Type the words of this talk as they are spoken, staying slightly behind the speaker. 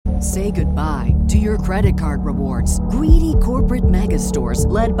Say goodbye to your credit card rewards. Greedy corporate mega stores,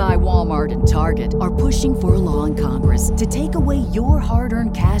 led by Walmart and Target, are pushing for a law in Congress to take away your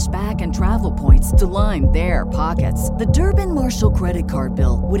hard-earned cash back and travel points to line their pockets. The Durbin-Marshall credit card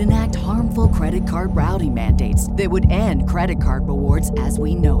bill would enact harmful credit card routing mandates that would end credit card rewards as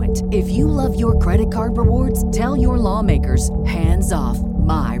we know it. If you love your credit card rewards, tell your lawmakers, hands off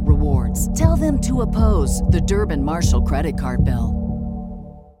my rewards. Tell them to oppose the Durbin-Marshall credit card bill.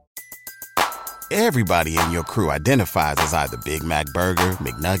 Everybody in your crew identifies as either Big Mac Burger,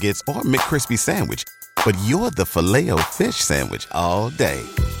 McNuggets, or McCrispy Sandwich. But you're the Filet-O-Fish Sandwich all day.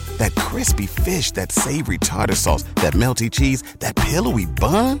 That crispy fish, that savory tartar sauce, that melty cheese, that pillowy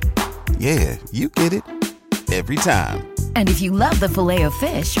bun. Yeah, you get it. Every time. And if you love the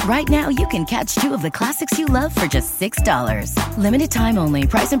Filet-O-Fish, right now you can catch two of the classics you love for just $6. Limited time only.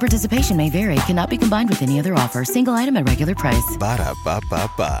 Price and participation may vary. Cannot be combined with any other offer. Single item at regular price.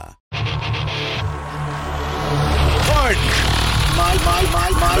 Ba-da-ba-ba-ba. Pardon my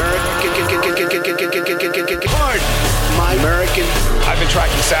American. I've been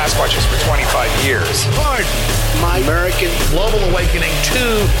tracking Sasquatches for 25 years. Pardon my American. Global awakening to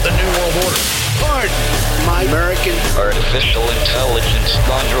the New World Order. Pardon my American. Artificial intelligence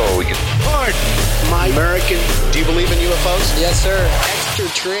android. Pardon my American. Do you believe in UFOs? Yes, sir.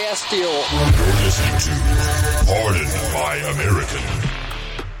 Extraterrestrial. You're listening to Pardon My American.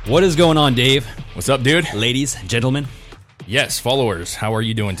 What is going on, Dave? What's up, dude? Ladies, gentlemen. Yes, followers. How are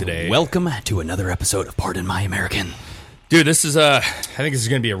you doing today? Welcome to another episode of Pardon My American. Dude, this is I think this is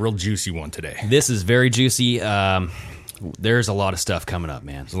going to be a real juicy one today. This is very juicy. There's a lot of stuff coming up,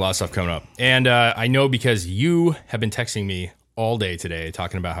 man. There's a lot of stuff coming up. And I know because you have been texting me all day today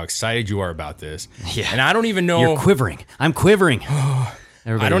talking about how excited you are about this. Yeah. And I don't even know. You're quivering. I'm quivering. I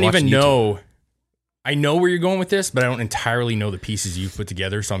don't even know. I know where you're going with this, but I don't entirely know the pieces you've put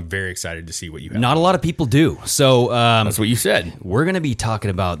together, so I'm very excited to see what you have. Not a lot of people do. So that's what you said. We're going to be talking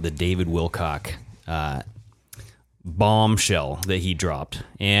about the David Wilcock bombshell that he dropped.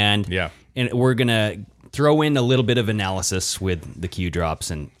 And we're going to throw in a little bit of analysis with the Q drops.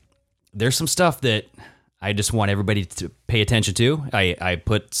 And there's some stuff that I just want everybody to pay attention to. I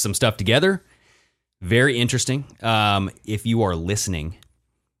put some stuff together. Very interesting. If you are listening,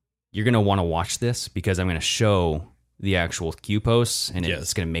 you're going to want to watch this because I'm going to show the actual Q posts, and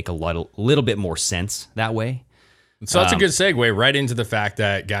it's going to make a little bit more sense that way. So that's a good segue right into the fact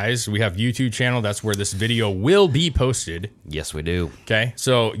that, guys, we have YouTube channel. That's where this video will be posted. Yes, we do. Okay,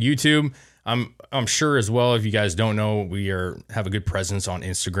 so YouTube, I'm sure as well, if you guys don't know, we have a good presence on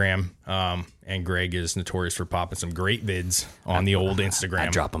Instagram, and Greg is notorious for popping some great vids on the old Instagram. I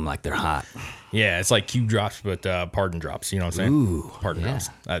drop them like they're hot. Yeah, it's like Q drops, but pardon drops. You know what I'm saying? Ooh, pardon drops.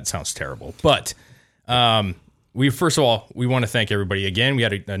 That sounds terrible. But first of all, we want to thank everybody again. We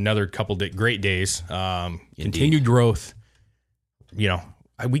had another couple great days. Continued growth. You know,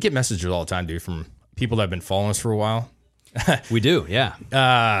 we get messages all the time, dude, from people that have been following us for a while. We do,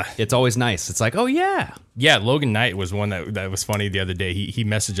 yeah. It's always nice. It's like, oh yeah. Yeah, Logan Knight was one that was funny the other day. He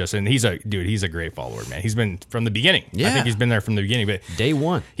messaged us, and he's a great follower, man. He's been from the beginning. Yeah. I think he's been there from the beginning. But day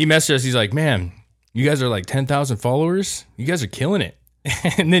one. He messaged us, he's like, man, you guys are like 10,000 followers. You guys are killing it.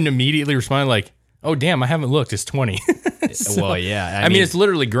 And then immediately responded like, oh, damn, I haven't looked. It's 20. So, well, yeah. I mean, it's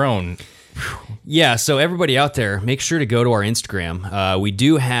literally grown. Yeah, so everybody out there, make sure to go to our Instagram. We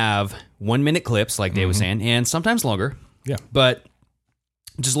do have 1-minute clips, like Dave was saying, and sometimes longer. Yeah. But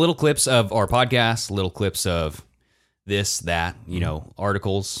just little clips of our podcast, little clips of this, that,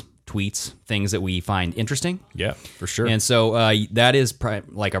 articles, tweets, things that we find interesting. Yeah, for sure. And so that is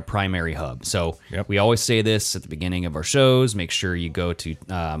like our primary hub. So we always say this at the beginning of our shows. Make sure you go to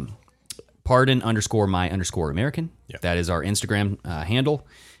pardon_my_American. Yep. That is our Instagram handle.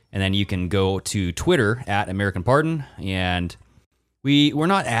 And then you can go to Twitter at American Pardon. And we're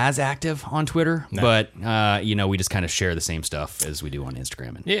not as active on Twitter, but we just kind of share the same stuff as we do on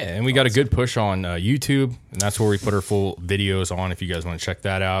Instagram. And we got a good push on YouTube, and that's where we put our full videos on if you guys want to check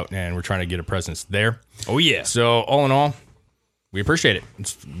that out, and we're trying to get a presence there. Oh yeah. So all in all, we appreciate it.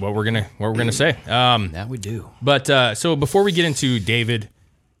 It's what we're gonna say. That we do. But so before we get into David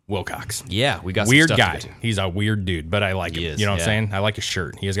Wilcock. Yeah, we got weird some guy. To He's a weird dude, but I like him. You know what I'm saying? I like his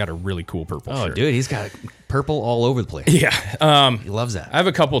shirt. He has got a really cool purple shirt. Oh, dude, he's got purple all over the place. Yeah. He loves that. I have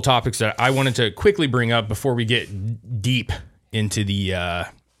a couple of topics that I wanted to quickly bring up before we get deep into the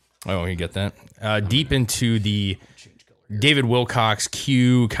you get that? Deep into the David Wilcock's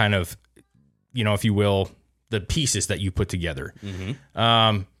Q kind of, if you will, the pieces that you put together.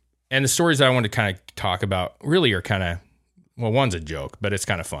 Mm-hmm. And the stories that I want to kind of talk about really are kind of, well, one's a joke, but it's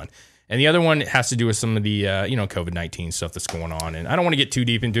kind of fun. And the other one has to do with some of the, COVID-19 stuff that's going on. And I don't want to get too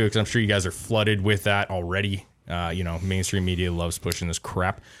deep into it because I'm sure you guys are flooded with that already. Mainstream media loves pushing this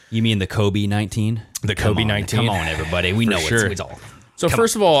crap. You mean the COVID-19? The COVID-19. Come on, everybody. We know it's all. So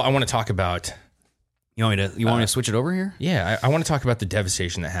first of all, I want to talk about... You want me to switch it over here? Yeah, I want to talk about the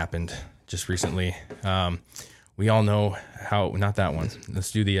devastation that happened just recently. We all know how... Not that one.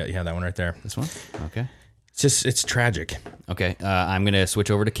 Let's do that one right there. This one? Okay. It's tragic. Okay, I'm going to switch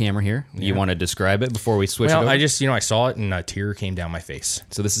over to camera here. Yeah. You want to describe it before we switch it over? I just, I saw it and a tear came down my face.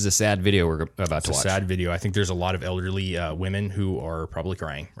 So this is a sad video we're about to watch. It's a sad video. I think there's a lot of elderly women who are probably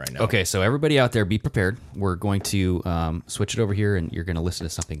crying right now. Okay, so everybody out there, be prepared. We're going to switch it over here, and you're going to listen to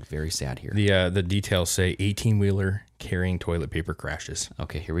something very sad here. The details say 18-wheeler carrying toilet paper crashes.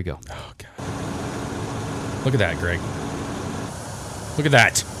 Okay, here we go. Oh, God. Look at that, Greg. Look at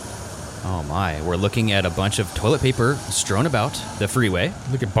that. Oh my, we're looking at a bunch of toilet paper strewn about the freeway.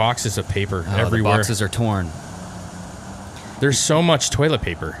 Look at boxes of paper everywhere. The boxes are torn. There's so much toilet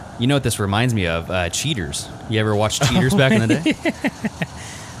paper. You know what this reminds me of? Cheaters. You ever watch Cheaters back in the day?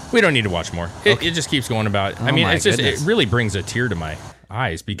 We don't need to watch more. It just keeps going about. It really brings a tear to my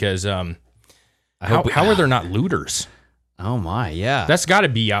eyes because how are there not looters? Oh my, yeah. That's got to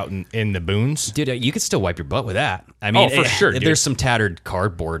be out in the boons. Dude, you could still wipe your butt with that. I mean, for sure, there's some tattered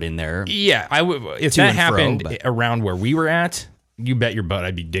cardboard in there. Yeah, if that happened around where we were at, you bet your butt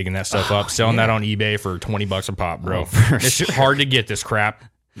I'd be digging that stuff up, selling that on eBay for $20 a pop, bro. It's hard to get this crap.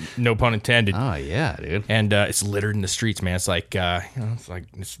 No pun intended. Oh yeah, dude. And it's littered in the streets, man. It's like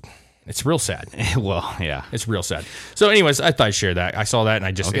it's real sad. Well, yeah. It's real sad. So anyways, I thought I'd share that. I saw that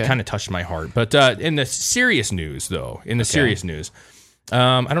and it kind of touched my heart. But in the serious news, though, serious news,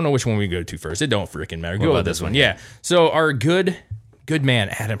 I don't know which one we go to first. It don't freaking matter. Go with this one. Yeah. So our good man,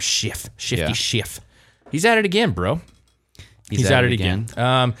 Adam Schiff, Schiff. He's at it again, bro. He's at it again.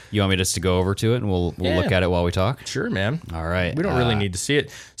 You want me just to go over to it and we'll look at it while we talk? Sure, man. All right. We don't really need to see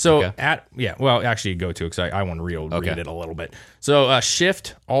it. So actually go to it because I want to read it a little bit. So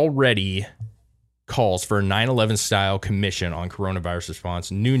Schiff already calls for a 9/11 style commission on coronavirus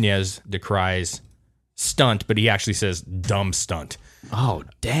response. Nunes decries stunt, but he actually says dumb stunt. Oh,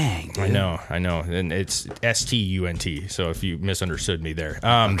 dang. Dude. I know. And it's STUNT. So if you misunderstood me there.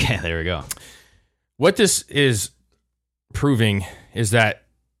 Okay, there we go. What this is proving is that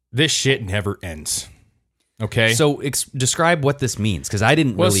this shit never ends. Okay. So describe what this means, because I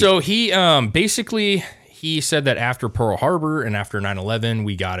didn't. Well, so he basically he said that after Pearl Harbor and after 9/11,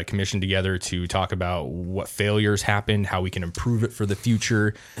 we got a commission together to talk about what failures happened, how we can improve it for the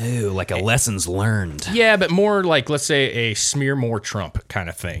future. Ooh, like a lessons learned. Yeah, but more like, let's say, a smear more Trump kind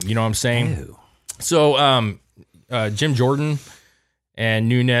of thing. You know what I'm saying? Ew. So Jim Jordan and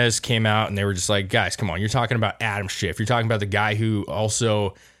Nunes came out and they were just like, guys, come on. You're talking about Adam Schiff. You're talking about the guy who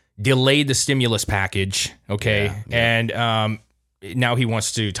also delayed the stimulus package. Okay. Yeah. And now he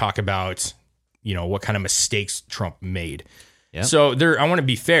wants to talk about, what kind of mistakes Trump made. Yep. So I want to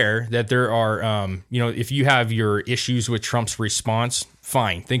be fair that there are, if you have your issues with Trump's response,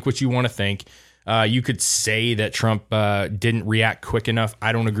 fine. Think what you want to think. You could say that Trump didn't react quick enough.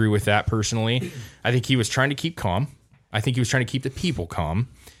 I don't agree with that personally. I think he was trying to keep calm. I think he was trying to keep the people calm.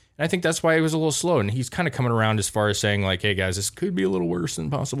 And I think that's why he was a little slow. And he's kind of coming around as far as saying like, hey, guys, this could be a little worse than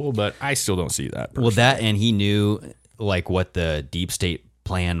possible. But I still don't see that personally. Well, that and he knew like what the deep state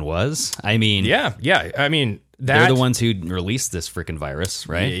plan was. I mean. Yeah. I mean. They're the ones who released this freaking virus,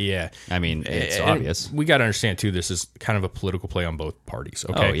 right? Yeah. I mean, it's obvious. We got to understand, too, this is kind of a political play on both parties.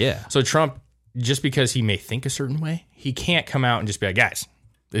 Okay. Oh, yeah. So Trump, just because he may think a certain way, he can't come out and just be like, guys,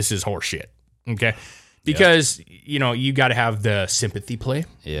 this is horse shit. Okay. Because, you got to have the sympathy play,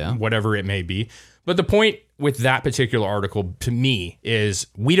 whatever it may be. But the point with that particular article, to me, is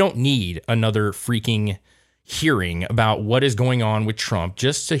we don't need another freaking hearing about what is going on with Trump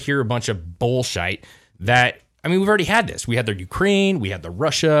just to hear a bunch of bullshit that, we've already had this. We had the Ukraine, we had the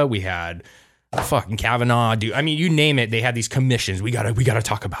Russia, we had fucking Kavanaugh. Dude, you name it, they had these commissions. We gotta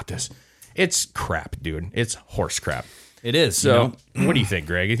talk about this. It's crap, dude. It's horse crap. It is. So, what do you think,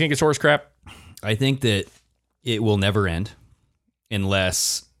 Greg? You think it's horse crap? I think that it will never end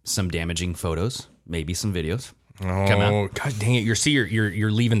unless some damaging photos, maybe some videos, come out. God dang it!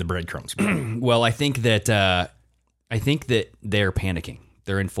 You're leaving the breadcrumbs. Well, I think that they're panicking.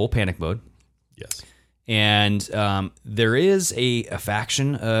 They're in full panic mode. Yes, and there is a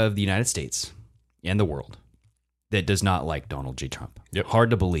faction of the United States and the world that does not like Donald J. Trump. Yep.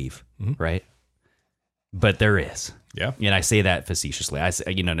 Hard to believe, right? But there is. Yeah, and I say that facetiously.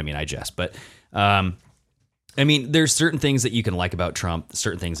 You know what I mean? I jest, but. There's certain things that you can like about Trump,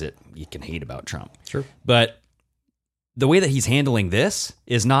 certain things that you can hate about Trump. Sure. But the way that he's handling this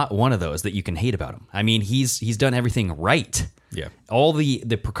is not one of those that you can hate about him. I mean, he's done everything right. Yeah. All the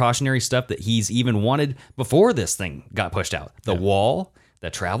precautionary stuff that he's even wanted before this thing got pushed out. The wall,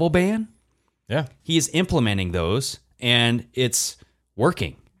 the travel ban. Yeah. He's implementing those, and it's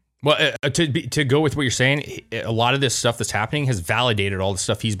working. Well, to go with what you're saying, a lot of this stuff that's happening has validated all the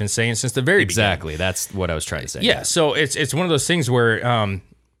stuff he's been saying since the very beginning. Exactly. That's what I was trying to say. Yeah. So it's one of those things where I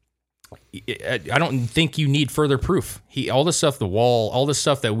don't think you need further proof. all the stuff, the wall, all the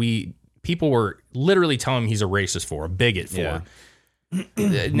stuff that people were literally telling him he's a racist for, a bigot for.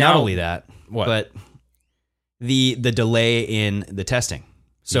 Yeah. Not only that, but the delay in the testing.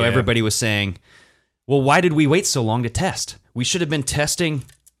 So everybody was saying, well, why did we wait so long to test? We should have been testing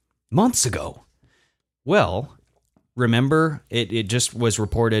months ago. Well, remember, it just was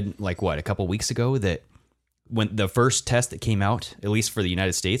reported a couple weeks ago that when the first test that came out, at least for the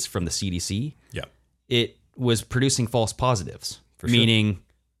United States from the CDC, it was producing false positives, meaning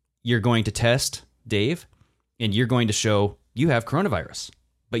you're going to test Dave and you're going to show you have coronavirus,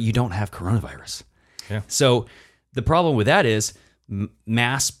 but you don't have coronavirus. Yeah. So the problem with that is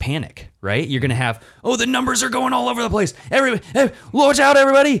mass panic, right? You're going to have, the numbers are going all over the place. Everybody, watch out,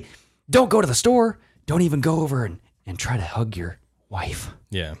 everybody. Don't go to the store. Don't even go over and try to hug your wife.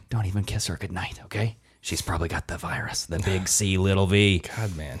 Yeah. Don't even kiss her goodnight, okay? She's probably got the virus, the big C, little V.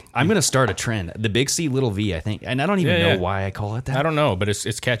 God, man. I'm going to start a trend. The big C, little V, I think. And I don't even know why I call it that. I don't know, but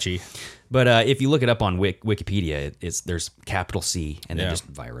it's catchy. But if you look it up on Wikipedia, there's capital C and then just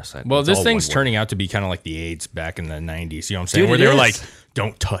virus. Well, this thing's turning out to be kind of like the AIDS back in the 90s. You know what I'm saying? Dude, where they were like,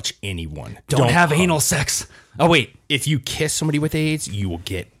 don't touch anyone. Don't have anal sex. Oh, wait. If you kiss somebody with AIDS, you will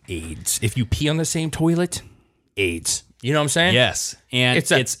get AIDS. If you pee on the same toilet, AIDS. You know what I'm saying? Yes. And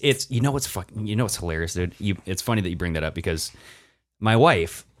it's you know what's hilarious, dude? It's funny that you bring that up because my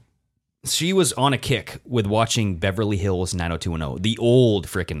wife, she was on a kick with watching Beverly Hills 90210, the old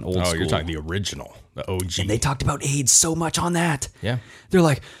school. Oh, you're talking the original, the OG. And they talked about AIDS so much on that. Yeah. They're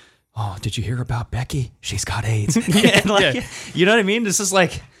like, oh, did you hear about Becky? She's got AIDS. You know what I mean? This is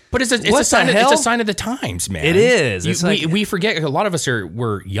like... But it's a sign of the times, man. It is. We forget. A lot of us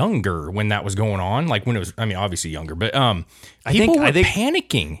were younger when that was going on. Like when it was, obviously younger, but people were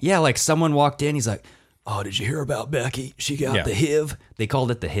panicking. Yeah, like someone walked in. He's like, "Oh, did you hear about Becky? She got the HIV." They called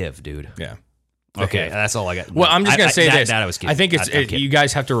it the HIV, dude. Yeah. Okay, that's all I got. Well, I'm just gonna say this. I was kidding. I think you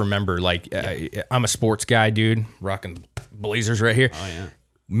guys have to remember. I'm a sports guy, dude. Rocking Blazers right here. Oh yeah.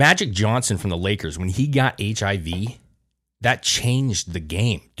 Magic Johnson from the Lakers, when he got HIV. That changed the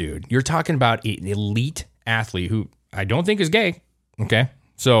game, dude. You're talking about an elite athlete who I don't think is gay. Okay.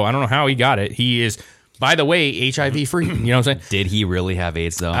 So I don't know how he got it. He is, by the way, HIV free. You know what I'm saying? Did he really have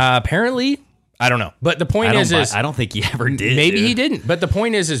AIDS though? Apparently. I don't know. But the point is I don't think he ever did. Maybe he didn't. But the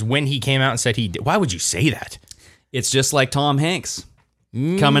point is when he came out and said he did. Why would you say that? It's just like Tom Hanks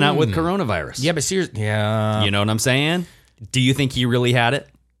coming out with coronavirus. Yeah, but seriously. Yeah. You know what I'm saying? Do you think he really had it?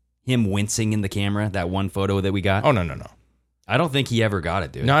 Him wincing in the camera, that one photo that we got? Oh, no. I don't think he ever got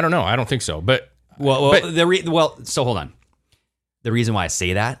it, dude. No, I don't know. I don't think so. But so hold on. The reason why I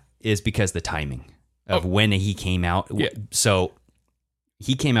say that is because the timing of when he came out. Yeah. So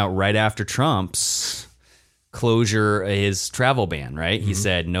he came out right after Trump's closure, his travel ban, right? Mm-hmm. He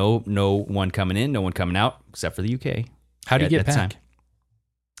said no one coming in, no one coming out, except for the UK. How do you get back? Time.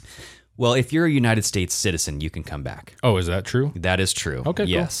 Well, if you're a United States citizen, you can come back. Oh, is that true? That is true. Okay,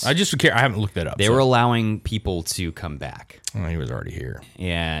 yes. Cool. I just care. I haven't looked that up. They were allowing people to come back. Oh, he was already here.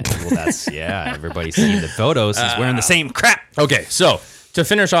 And that's everybody's seeing the photos. He's wearing the same crap. Okay, so to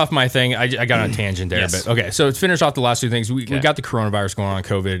finish off my thing, I got on a tangent there. Yes. But okay, so to finish off the last two things, we got the coronavirus going on,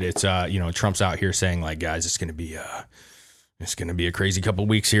 COVID. It's Trump's out here saying like, guys, it's gonna be a crazy couple of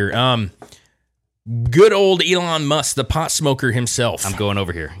weeks here. Good old Elon Musk, the pot smoker himself. I'm going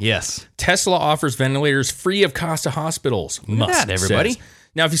over here. Yes. Tesla offers ventilators free of cost to hospitals. Look at that, everybody. Says.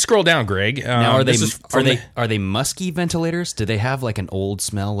 Now, if you scroll down, Greg, now are they musky ventilators? Do they have like an old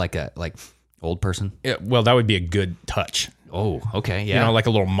smell, like old person? Yeah, well, that would be a good touch. Oh, okay, yeah. Like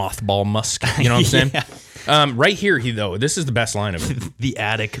a little mothball musk. You know what I'm saying? Yeah. Right here, this is the best line of it. The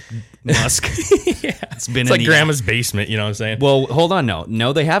attic musk. Yeah. It's like grandma's basement, you know what I'm saying? Well, hold on.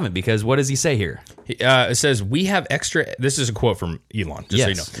 No, they haven't, because what does he say here? It says, we have extra, this is a quote from Elon, just so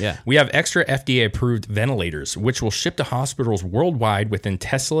you know. Yeah. We have extra FDA-approved ventilators, which will ship to hospitals worldwide within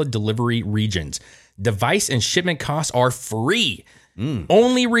Tesla delivery regions. Device and shipment costs are free.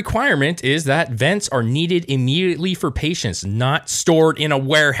 Only requirement is that vents are needed immediately for patients, not stored in a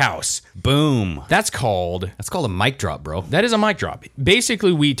warehouse. Boom. That's called a mic drop, bro. That is a mic drop.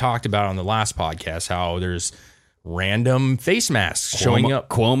 Basically, we talked about on the last podcast how there's random face masks showing up.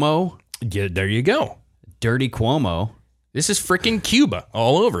 Cuomo. Yeah, there you go. Dirty Cuomo. This is freaking Cuba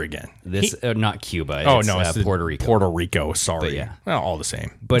all over again. Not Cuba. It's Puerto Rico. Puerto Rico. Sorry. But yeah. Well, all the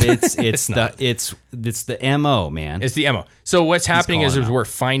same. But it's the MO, man. It's the MO. So what's happening is we're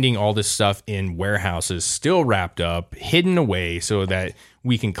finding all this stuff in warehouses, still wrapped up, hidden away, so that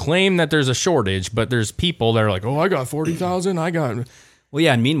we can claim that there's a shortage. But there's people that are like, "Oh, I got 40,000. I got." Well,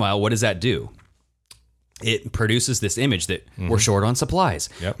 yeah. And meanwhile, what does that do? It produces this image that we're short on supplies.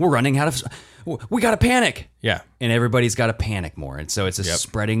 Yep. We're running out of. We got to panic. Yeah. And everybody's got to panic more. And so it's just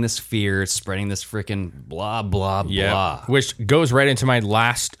spreading this fear, it's spreading this freaking blah, blah, blah. Which goes right into my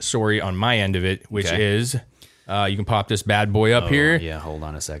last story on my end of it, which is, you can pop this bad boy up here. Yeah, hold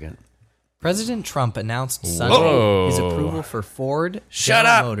on a second. President Trump announced Sunday his approval for Ford,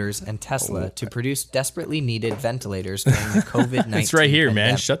 General Motors, and Tesla to produce desperately needed ventilators during the COVID-19 It's right here,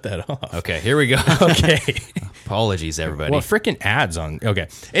 pandemic. man. Shut that off. Okay, here we go. Okay. Apologies, everybody. Well, freaking ads on. Okay.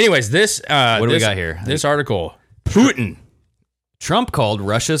 Anyways, this. What do we got here? This article. Putin. Trump called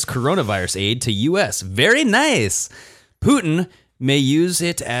Russia's coronavirus aid to U.S. very nice. Putin may use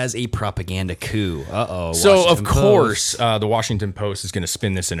it as a propaganda coup. Uh-oh. So, Washington of course, the Washington Post is going to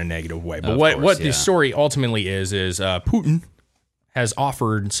spin this in a negative way. But what the story ultimately is Putin has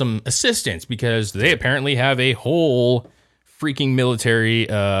offered some assistance because they apparently have a whole freaking military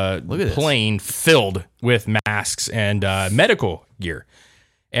plane filled with masks and medical gear.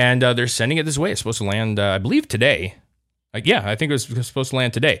 And they're sending it this way. It's supposed to land, I believe, today. I think it was supposed to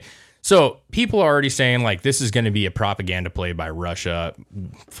land today. So people are already saying, like, this is going to be a propaganda play by Russia.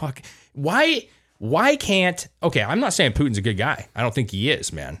 Fuck. Why can't... Okay, I'm not saying Putin's a good guy. I don't think he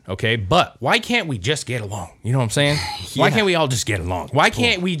is, man. Okay? But why can't we just get along? You know what I'm saying? Why can't we all just get along? Why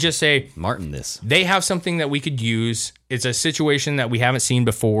can't we just say... Martin this. They have something that we could use. It's a situation that we haven't seen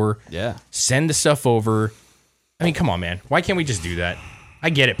before. Yeah. Send the stuff over. I mean, come on, man. Why can't we just do that?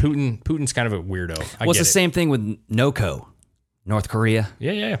 I get it. Putin's kind of a weirdo. Well, it's the same thing with NOCO, North Korea.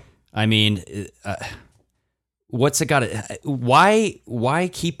 Yeah. I mean, what's it got to... Why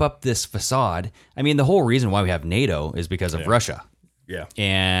keep up this facade? I mean, the whole reason why we have NATO is because of Russia. Yeah.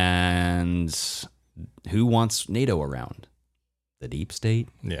 And who wants NATO around? The deep state?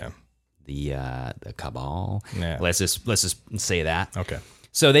 Yeah. The cabal? Yeah. Let's just say that. Okay.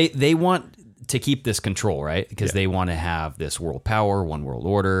 So they want to keep this control, right? Because they want to have this world power, one world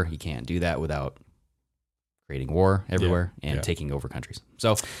order. You can't do that without creating war everywhere and taking over countries.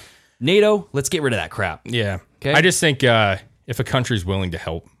 So NATO, let's get rid of that crap. Yeah. Okay. I just think if a country's willing to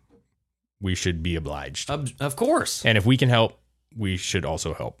help, we should be obliged. Of course. And if we can help, we should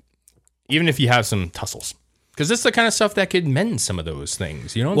also help. Even if you have some tussles. Because this is the kind of stuff that could mend some of those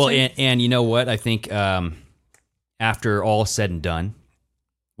things. You know what I'm saying? And you know what? I think after all said and done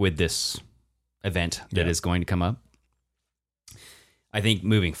with this event that is going to come up, I think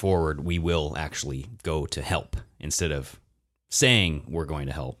moving forward, we will actually go to help instead of saying we're going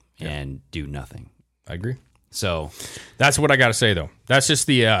to help and do nothing. I agree. So that's what I got to say, though. That's just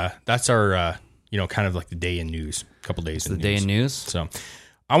that's our, kind of like the day in news, a couple days in news. The day in news. So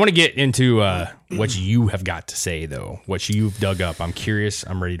I want to get into what you have got to say, though, what you've dug up. I'm curious.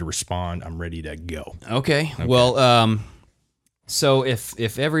 I'm ready to respond. I'm ready to go. Okay. Well, so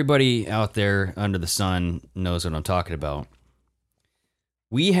if everybody out there under the sun knows what I'm talking about,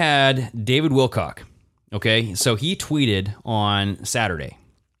 we had David Wilcock. Okay, so he tweeted on Saturday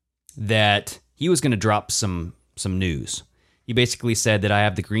that he was going to drop some news. He basically said that I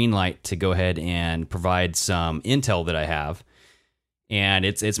have the green light to go ahead and provide some intel that I have, and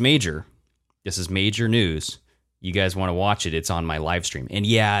it's major. This is major news. You guys want to watch it? It's on my live stream, and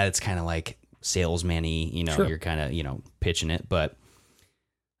yeah, it's kind of like salesman-y. Sure. You're kind of pitching it, but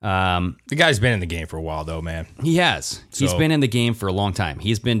the guy's been in the game for a while, though, man. He has. So, he's been in the game for a long time.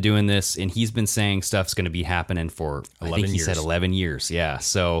 He's been doing this, and he's been saying stuff's going to be happening for 11 years. Said 11 years. Yeah.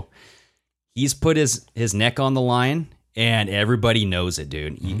 So he's put his neck on the line, and everybody knows it,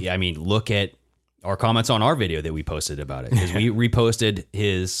 dude. Mm-hmm. I mean, look at our comments on our video that we posted about it, because we reposted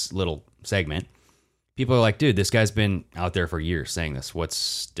his little segment. People are like, dude, this guy's been out there for years saying this.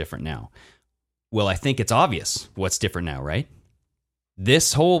 What's different now? Well, I think it's obvious what's different now, right?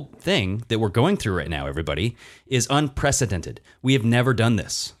 This whole thing that we're going through right now, everybody, is unprecedented. We have never done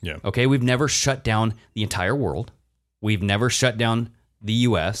this. Yeah. Okay? We've never shut down the entire world. We've never shut down the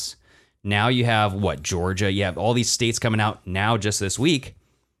U.S. Now you have, Georgia? You have all these states coming out now just this week,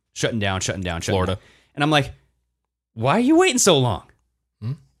 shutting down. Florida. And I'm like, why are you waiting so long?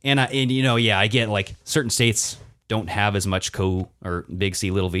 And I get like certain states don't have as much or big C,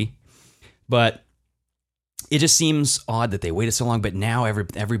 little v, but it just seems odd that they waited so long, but now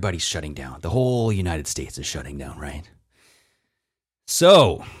everybody's shutting down. The whole United States is shutting down, right?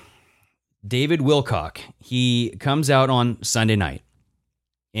 So, David Wilcock, he comes out on Sunday night,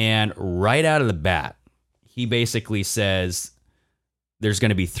 and right out of the bat, he basically says there's going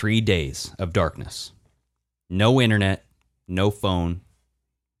to be 3 days of darkness. No internet, no phone.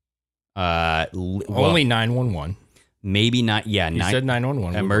 Only 911. Maybe not. Yeah, he said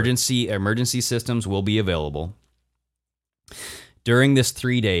 911. Emergency systems will be available. During this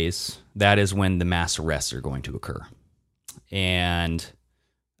 3 days, that is when the mass arrests are going to occur. And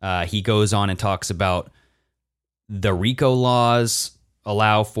he goes on and talks about the RICO laws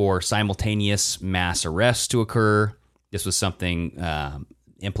allow for simultaneous mass arrests to occur. This was something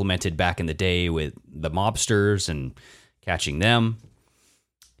implemented back in the day with the mobsters and catching them.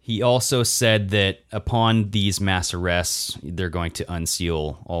 He also said that upon these mass arrests, they're going to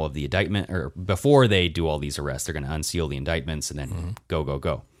unseal all of the indictment, or before they do all these arrests, they're going to unseal the indictments and then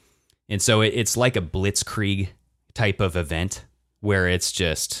go. And so it's like a blitzkrieg type of event where it's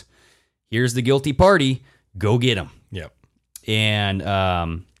just, here's the guilty party, go get them. Yep.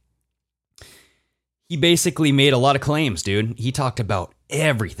 And he basically made a lot of claims, dude. He talked about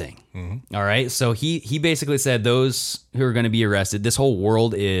everything. All right. So he basically said those who are going to be arrested, this whole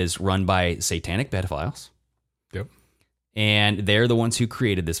world is run by satanic pedophiles. Yep. And they're the ones who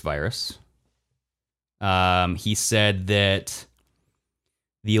created this virus. He said that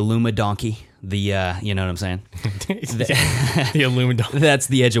the Illumidonkey, you know what I'm saying? The Illumidonkey. That's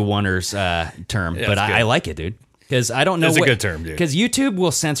the Edge of Wonders term, but I like it, dude. Because I don't know. It's a good term, dude. Because YouTube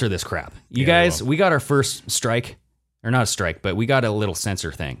will censor this crap. You guys, we got our first strike. Or not a strike, but we got a little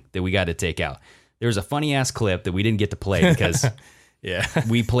censor thing that we got to take out. There was a funny ass clip that we didn't get to play because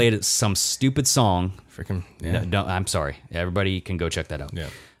we played some stupid song. Freaking no, I'm sorry. Everybody can go check that out. Yeah.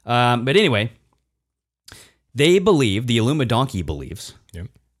 But anyway, they believe, the Illumidonkey believes,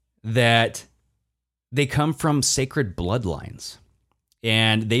 that they come from sacred bloodlines.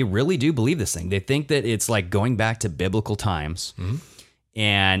 And they really do believe this thing. They think that it's like going back to biblical times.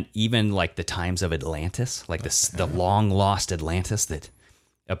 And even like the times of Atlantis, like the long lost Atlantis that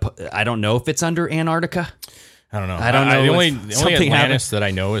I don't know if it's under Antarctica. I don't know. know. The only Atlantis that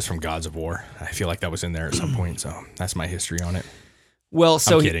I know is from Gods of War. I feel like that was in there at some point. So that's my history on it. Well,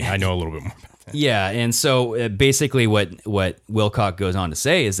 so I'm kidding. I know a little bit more about that. Yeah. And so basically what Wilcock goes on to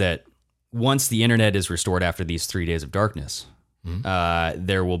say is that once the internet is restored after these 3 days of darkness,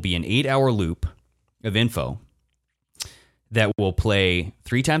 there will be an 8-hour loop of info that will play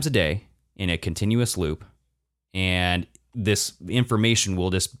 3 times a day in a continuous loop. And this information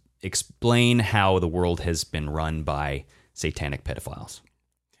will just explain how the world has been run by satanic pedophiles.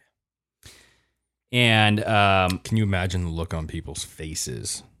 And can you imagine the look on people's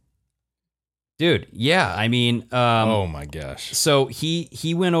faces? Dude, yeah. I mean, oh my gosh. So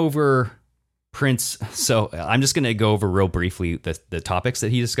he went over Prince. So I'm just going to go over real briefly the topics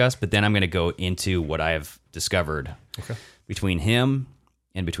that he discussed, but then I'm going to go into what I have discovered. Okay. Between him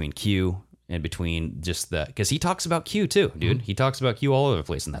and between Q and between just because he talks about Q too, dude. He talks about Q all over the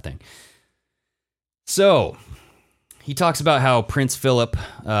place in that thing. So he talks about how Prince Philip,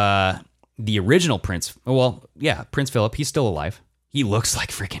 the original Prince, Prince Philip, he's still alive. He looks like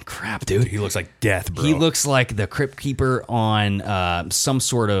freaking crap, dude. He looks like death, bro. He looks like the Crypt Keeper on some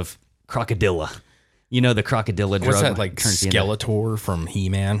sort of crocodilla. You know, the crocodilla drug. What's that, like Skeletor from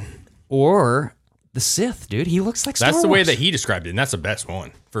He-Man? Or the Sith, dude. He looks like Star That's the Wars. way that he described it, and that's the best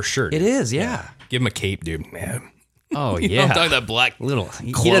one, for sure. Dude. It is, yeah. Give him a cape, dude. Man. Oh, You yeah. know, I'm talking that black little.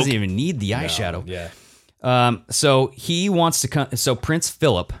 He cloak. doesn't even need the eyeshadow. Yeah. So he wants to come. So Prince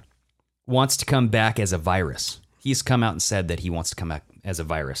Philip wants to come back as a virus. He's come out and said that he wants to come back as a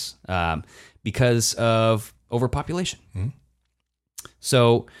virus because of overpopulation.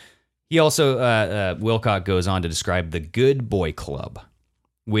 So he also, Wilcock goes on to describe the Good Boy Club,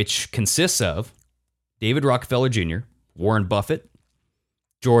 which consists of David Rockefeller Jr., Warren Buffett,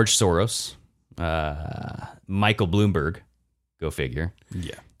 George Soros, Michael Bloomberg, go figure.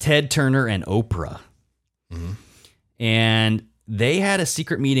 Yeah. Ted Turner and Oprah. And they had a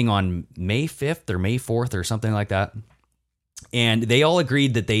secret meeting on May 5th or May 4th or something like that. And they all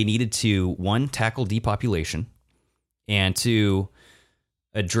agreed that they needed to, 1, tackle depopulation, and 2,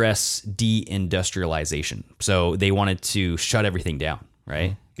 address deindustrialization. So they wanted to shut everything down,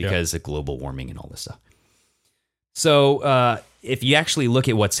 right? Because of global warming and all this stuff. So if you actually look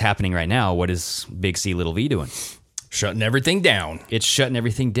at what's happening right now, what is Big C, Little V doing? Shutting everything down. It's shutting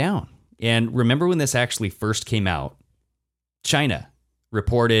everything down. And remember when this actually first came out, China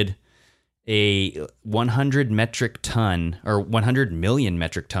reported a 100 metric ton or 100 million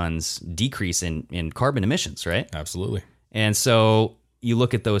metric tons decrease in carbon emissions, right? Absolutely. And so you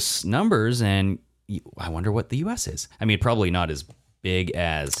look at those numbers and I wonder what the U.S. is. I mean, probably not as big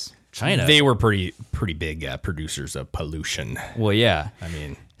as China. They were pretty big producers of pollution. Well, yeah. I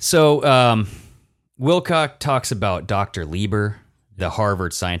mean, so Wilcock talks about Dr. Lieber, the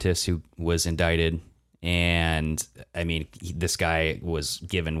Harvard scientist who was indicted. And I mean, this guy was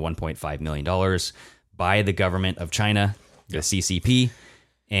given $1.5 million by the government of China, the CCP,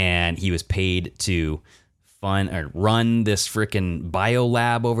 and he was paid to run this freaking bio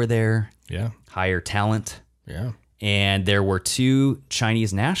lab over there. Yeah. Hire talent. Yeah. And there were 2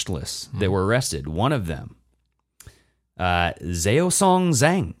 Chinese nationalists that were arrested. One of them, Zhaosong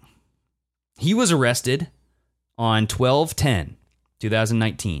Zhang. He was arrested on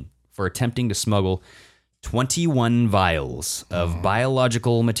 12/10/2019 for attempting to smuggle 21 vials of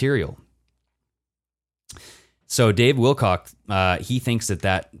biological material. So Dave Wilcock, he thinks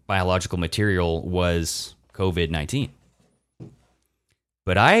that biological material was COVID-19.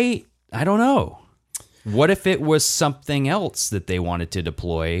 But I don't know. What if it was something else that they wanted to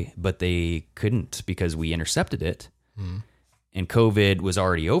deploy, but they couldn't because we intercepted it, and COVID was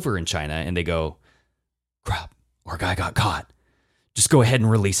already over in China, and they go, crap, our guy got caught. Just go ahead and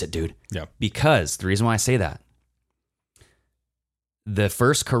release it, dude. Yeah. Because the reason why I say that, the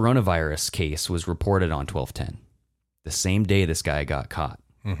first coronavirus case was reported on 12/10, the same day this guy got caught.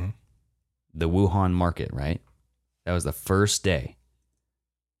 Mm-hmm. The Wuhan market, right? That was the first day.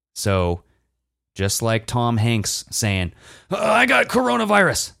 So just like Tom Hanks saying, I got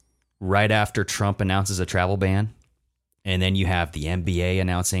coronavirus, right after Trump announces a travel ban. And then you have the NBA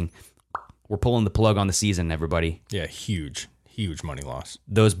announcing, we're pulling the plug on the season, everybody. Yeah, huge money loss.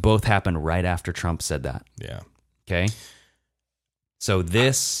 Those both happened right after Trump said that. Yeah. Okay. So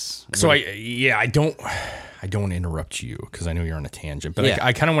this. I don't want to interrupt you because I know you're on a tangent, but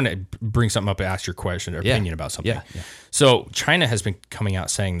I kind of want to bring something up and ask your question or opinion about something. Yeah. So China has been coming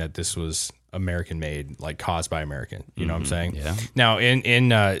out saying that this was American made, like caused by American. You know what I'm saying? Yeah. Now in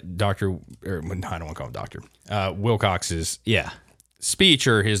Dr. I don't want to call him Doctor. Wilcox's speech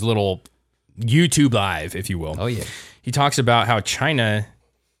or his little YouTube live, if you will. Oh yeah. He talks about how China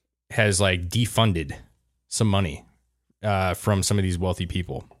has like defunded some money from some of these wealthy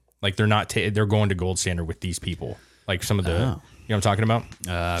people. Like they're not they're going to gold standard with these people. Like some of the you know what I'm talking about?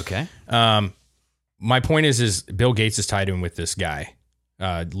 Okay. My point is Bill Gates is tied in with this guy,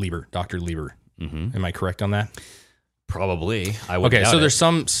 Lieber, Dr. Lieber. Mm-hmm. Am I correct on that? Probably. I would. Okay, so there's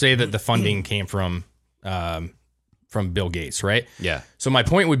some say that the funding came from Bill Gates, right? Yeah. So my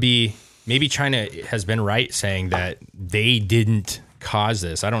point would be maybe China has been right saying that they didn't cause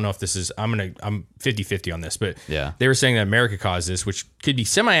this. I don't know if this is, I'm 50-50 on this, but they were saying that America caused this, which could be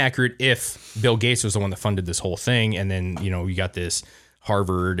semi-accurate if Bill Gates was the one that funded this whole thing. And then, you got this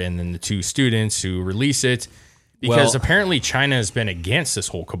Harvard and then the 2 students who release it because apparently China has been against this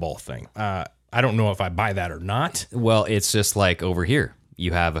whole cabal thing. I don't know if I buy that or not. Well, it's just like over here.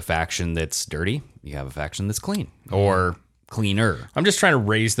 You have a faction that's dirty. You have a faction that's clean or cleaner. I'm just trying to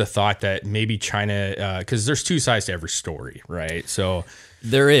raise the thought that maybe China, because there's 2 sides to every story, right? So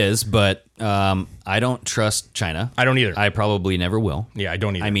there is, but I don't trust China. I don't either. I probably never will. Yeah, I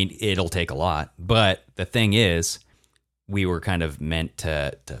don't either. I mean, it'll take a lot. But the thing is, we were kind of meant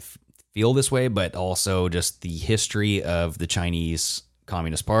to feel this way, but also just the history of the Chinese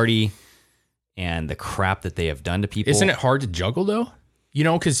Communist Party and the crap that they have done to people. Isn't it hard to juggle, though?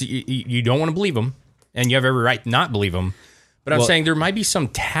 Because you don't want to believe them, and you have every right to not believe them. But I'm saying there might be some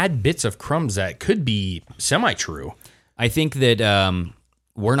tad bits of crumbs that could be semi-true. I think that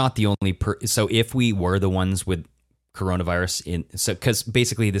we're not the only so if we were the ones with coronavirus because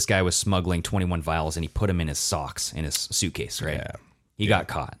basically this guy was smuggling 21 vials and he put them in his socks in his suitcase, right? Yeah. He got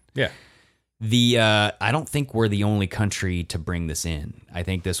caught. Yeah. I don't think we're the only country to bring this in. I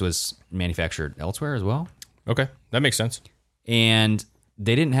think this was manufactured elsewhere as well. Okay, that makes sense. And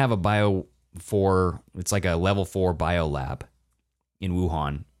they didn't have it's like a level 4 bio lab in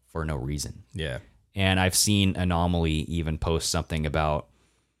Wuhan for no reason. Yeah. And I've seen Anomaly even post something about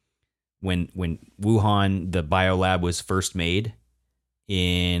when Wuhan, the biolab was first made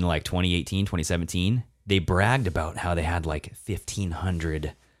in like 2018, 2017, they bragged about how they had like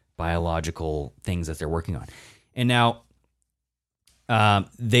 1,500 biological things that they're working on. And now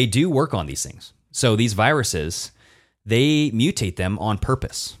they do work on these things. So these viruses, they mutate them on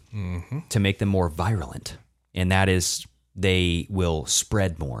purpose to make them more virulent. And that is, they will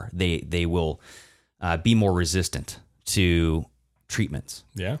spread more. They will be more resistant to treatments.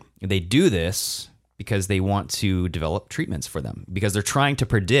 Yeah. They do this because they want to develop treatments for them, because they're trying to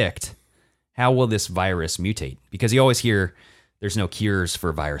predict how will this virus mutate. Because you always hear there's no cures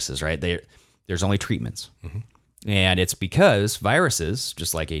for viruses, right? There's only treatments. And it's because viruses,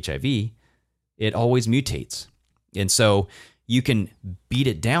 just like HIV, it always mutates. And so you can beat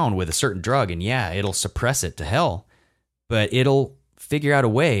it down with a certain drug, and yeah, it'll suppress it to hell, but it'll figure out a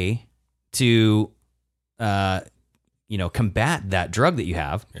way to, combat that drug that you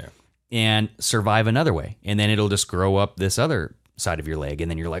have and survive another way. And then it'll just grow up this other side of your leg.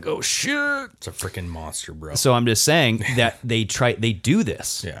 And then you're like, oh shit. It's a freaking monster, bro. So I'm just saying that they do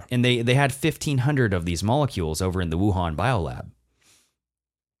this. Yeah. And they had 1,500 of these molecules over in the Wuhan biolab.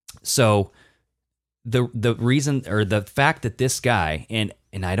 So the reason, or the fact that this guy, and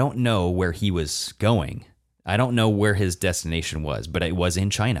I don't know where he was going. I don't know where his destination was, but it was in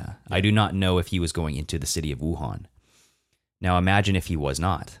China. I do not know if he was going into the city of Wuhan. Now imagine if he was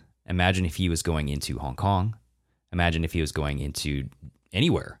not. Imagine if he was going into Hong Kong. Imagine if he was going into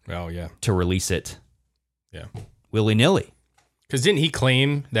anywhere. Oh, yeah. To release it. Yeah. Willy-nilly. Because didn't he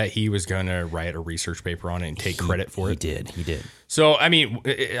claim that he was going to write a research paper on it and take credit for it? He did. So, I mean,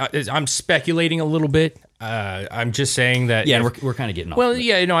 I'm speculating a little bit. I'm just saying that. Yeah, we're kind of getting off. Well,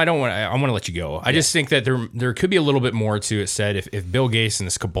 yeah, no, I want to let you go. I just think that there could be a little bit more to it said if Bill Gates and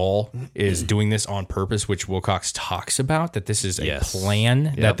this cabal is doing this on purpose, which Wilcock talks about, that this is a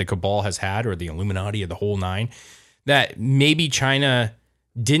plan that the cabal has had, or the Illuminati, or the whole nine, that maybe China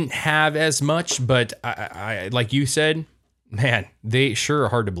didn't have as much, but I like you said, man, they sure are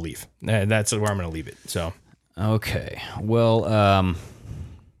hard to believe. That's where I'm going to leave it. So, okay. Well,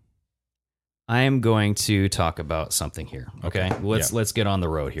 I am going to talk about something here. Okay. Let's get on the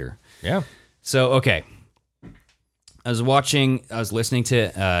road here. Yeah. So, okay. I was listening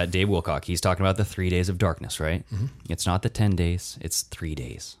to Dave Wilcock. He's talking about the 3 days of darkness, right? Mm-hmm. It's not the 10 days, it's 3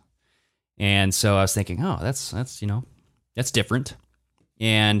 days. And so I was thinking, oh, that's different.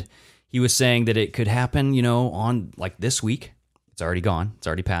 And he was saying that it could happen, on like this week. It's already gone. It's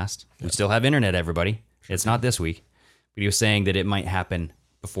already passed. Yep. We still have internet, everybody. Sure. It's not this week. But he was saying that it might happen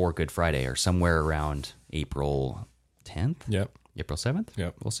before Good Friday or somewhere around April 10th. Yep. April 7th.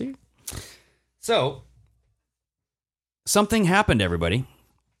 Yep. We'll see. So something happened, everybody.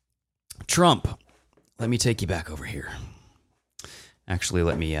 Trump. Let me take you back over here. Actually,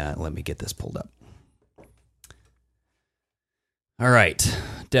 let me get this pulled up. All right,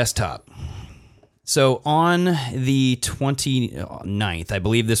 desktop. So on the 29th, I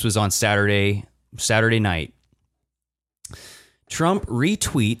believe this was on Saturday night, Trump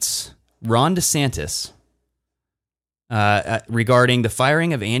retweets Ron DeSantis regarding the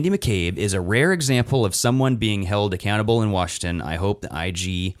firing of Andy McCabe is a rare example of someone being held accountable in Washington. I hope the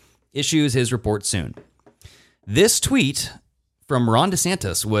IG issues his report soon. This tweet from Ron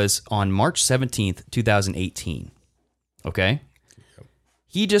DeSantis was on March 17th, 2018. Okay?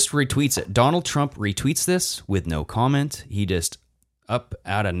 He just retweets it. Donald Trump retweets this with no comment. He just, up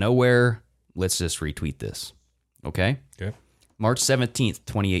out of nowhere, let's just retweet this. Okay? Okay. March 17th,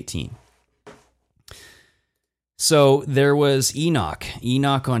 2018. So there was Enoch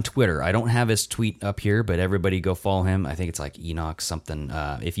on Twitter. I don't have his tweet up here, but everybody go follow him. I think it's like Enoch something.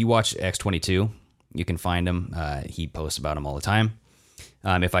 If you watch X22, you can find him. He posts about him all the time.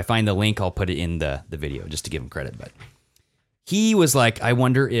 If I find the link, I'll put it in the video just to give him credit. But he was like, I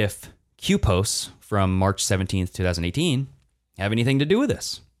wonder if Q posts from March 17th, 2018 have anything to do with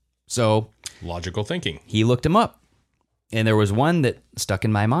this. So logical thinking. He looked him up, and there was one that stuck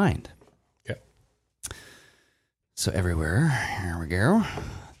in my mind. Okay. So everywhere, here we go.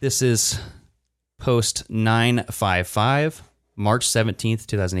 This is post 955, March 17th,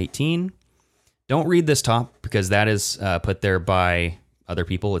 2018. Don't read this top because that is put there by other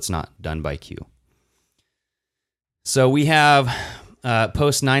people. It's not done by Q. So we have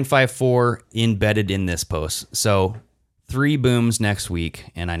post 954 embedded in this post. So 3 booms next week.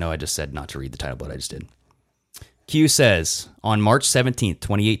 And I know I just said not to read the title, but I just did. Q says on March 17th,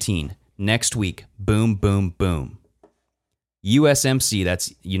 2018, next week, boom, boom, boom. USMC,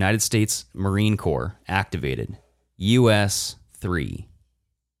 that's United States Marine Corps, activated. US 3.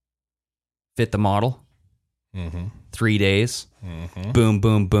 Fit the model? Mm-hmm. 3 days. Mm-hmm. Boom,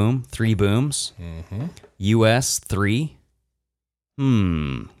 boom, boom. 3 booms. Mm-hmm. US 3.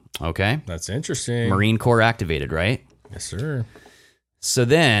 Okay. That's interesting. Marine Corps activated, right? Yes, sir. So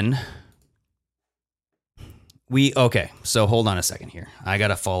then okay. So hold on a second here. I got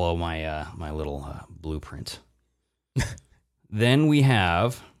to follow my my little blueprint. Then we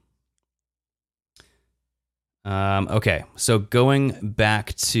have okay. So going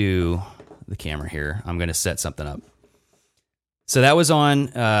back to the camera here, I'm going to set something up. So that was on.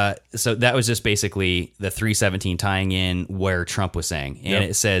 So that was just basically the 317 tying in where Trump was saying, and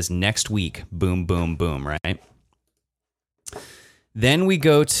It says next week, boom, boom, boom, right? Then we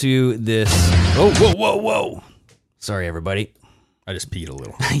go to this. Oh, whoa, whoa, whoa! Sorry, everybody. I just peed a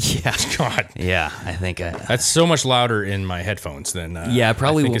little. Yeah. God. Yeah, I think that's so much louder in my headphones than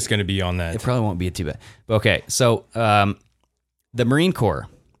probably I think it's going to be on that. It probably won't be too bad. Okay, so the Marine Corps,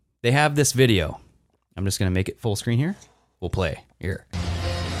 they have this video. I'm just going to make it full screen here. We'll play here.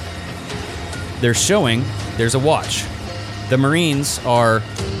 They're showing there's a watch. The Marines are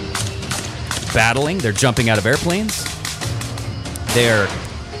battling. They're jumping out of airplanes. They're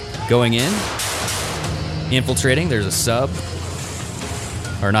going in, infiltrating. There's a sub.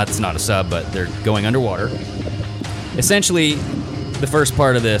 Or not, it's not a sub, but they're going underwater. Essentially, the first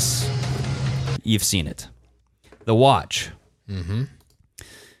part of this, you've seen it. The watch. Mm-hmm.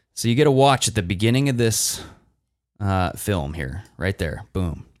 So you get a watch at the beginning of this film here, right there.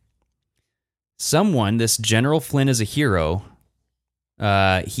 Boom. Someone, this General Flynn is a hero.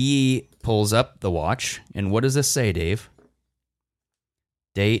 He pulls up the watch, and what does this say, Dave?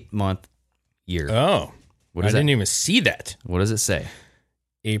 Date, month, year. Oh, I didn't even see that. What does it say?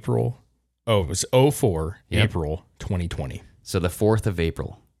 April. Oh, it was 04, Yep. April 2020. So the 4th of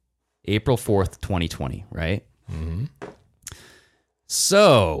April. April 4th, 2020, right? Mm-hmm.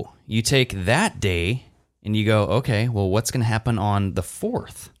 So you take that day and you go, okay, well, what's going to happen on the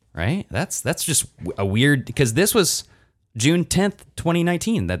 4th, right? That's just a weird, because this was June 10th,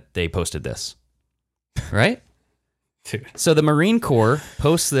 2019 that they posted this, right? Dude. So the Marine Corps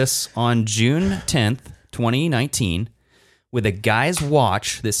posts this on June 10th, 2019 with a guy's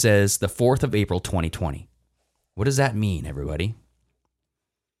watch that says the 4th of April, 2020. What does that mean, everybody?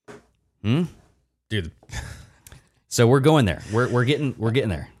 Dude. So we're going there. We're getting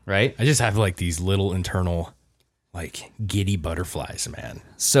there, right? I just have like these little internal like giddy butterflies, man.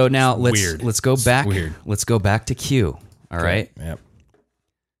 So now Weird. let's go back. Weird. Let's go back to Q. All right. Yep.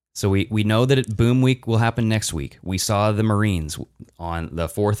 So we know that Boom Week will happen next week. We saw the Marines on the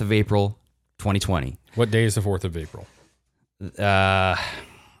 4th of April, 2020. What day is the 4th of April? I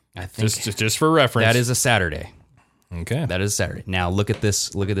think Just for reference. that is a Saturday. Okay. That is Saturday. Now look at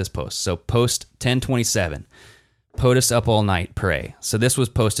this. Look at this post. So post 1027. POTUS up all night. Pray. So this was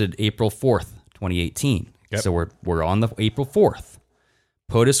posted April 4th, 2018. Yep. So we're on the April 4th.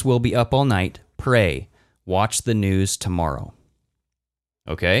 POTUS will be up all night. Pray. Watch the news tomorrow.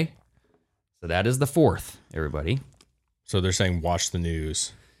 Okay. So that is the 4th, everybody. So they're saying watch the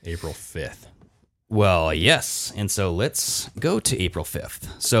news April 5th. Well, yes. And so let's go to April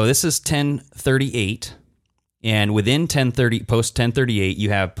 5th. So this is 1038. And within post 1038,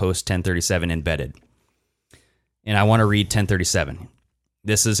 you have post 1037 embedded. And I want to read 1037.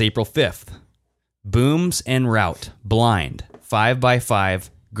 This is April 5th. Booms en route. Blind.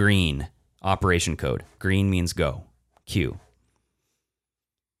 5x5. Green. Operation code. Green means go. Q.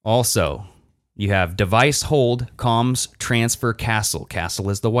 Also, you have device hold. Comms transfer castle.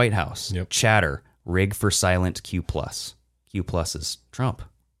 Castle is the White House. Yep. Chatter. Rig for silent Q+. Q+ is Trump.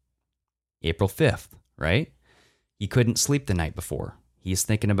 April 5th, right? He couldn't sleep the night before. He's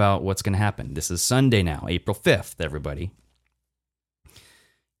thinking about what's going to happen. This is Sunday now, April 5th, everybody.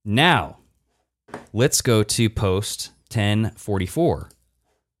 Now, let's go to post 1044,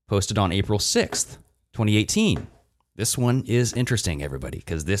 posted on April 6th, 2018. This one is interesting, everybody,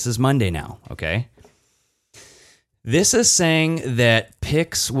 because this is Monday now, okay? This is saying that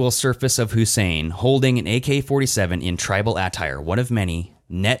pics will surface of Hussein holding an AK-47 in tribal attire, one of many,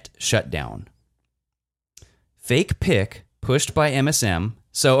 net shutdown. Fake pic pushed by MSM.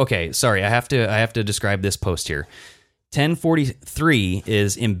 So, okay, sorry, I have to describe this post here. 1043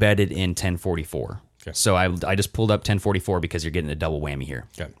 is embedded in 1044. Okay. So I just pulled up 1044 because you're getting a double whammy here.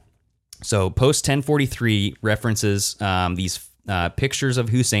 Okay. So post 1043 references these pictures of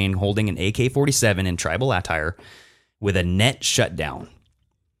Hussein holding an AK-47 in tribal attire with a net shutdown.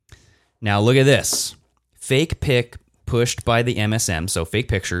 Now look at this. Fake pic pushed by the MSM, so fake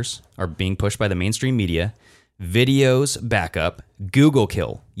pictures are being pushed by the mainstream media. Videos backup, Google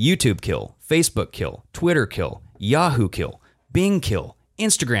kill, YouTube kill, Facebook kill, Twitter kill, Yahoo kill, Bing kill,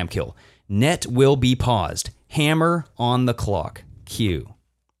 Instagram kill. Net will be paused. Hammer on the clock. Q.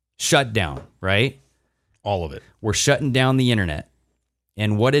 Shutdown, right? All of it. We're shutting down the internet.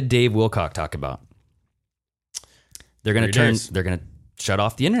 And what did Dave Wilcock talk about? They're going to shut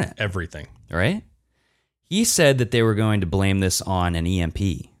off the internet. Everything. Right? He said that they were going to blame this on an EMP.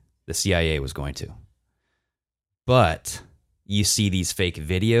 The CIA was going to. But you see these fake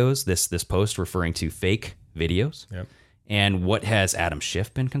videos, this post referring to fake videos. Yep. And what has Adam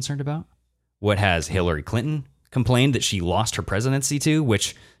Schiff been concerned about? What has Hillary Clinton complained that she lost her presidency to,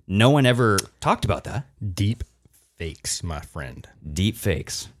 which no one ever talked about that? Deep fakes, my friend. Deep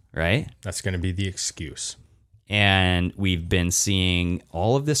fakes, right? That's going to be the excuse. And we've been seeing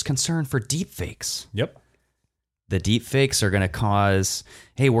all of this concern for deep fakes. Yep. The deep fakes are going to cause,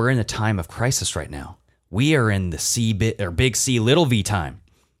 hey, we're in a time of crisis right now. We are in the big C little V time.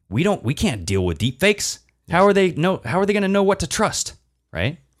 We can't deal with deep fakes. How are they going to know what to trust,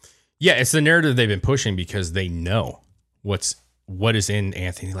 right? Yeah, it's the narrative they've been pushing because they know what is in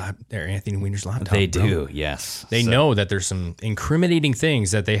Anthony Weiner's laptop. They do, yes. They know that there's some incriminating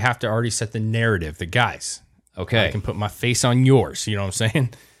things that they have to already set the narrative. The guys, okay, I can put my face on yours. You know what I'm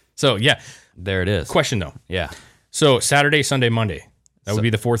saying? So yeah, there it is. Question though, yeah. So Saturday, Sunday, Monday. That would be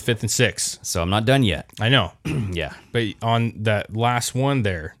the 4th, 5th, and 6th. So I'm not done yet. I know. Yeah. But on that last one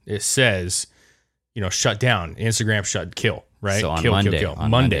there, it says, shut down. Instagram kill, right? So on kill, Monday. kill.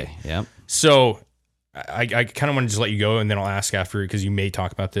 On Monday. Yep. So I kind of want to just let you go, and then I'll ask after because you may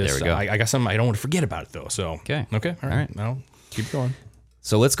talk about this. There we go. I got something. I don't want to forget about it, though. So Okay. All right. I'll keep going.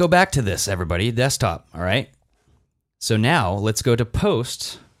 So let's go back to this, everybody. Desktop, all right? So now let's go to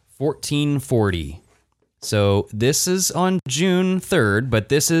post 1440. So this is on June 3rd, but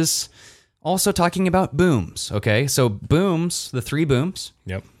this is also talking about booms, okay? So booms, the 3 booms.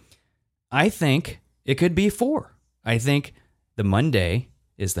 Yep. I think it could be 4. I think the Monday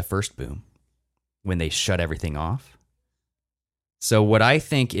is the first boom when they shut everything off. So what I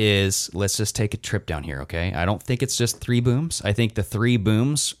think is, let's just take a trip down here, okay? I don't think it's just 3 booms. I think the 3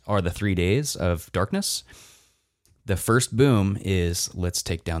 booms are the 3 days of darkness. The first boom is let's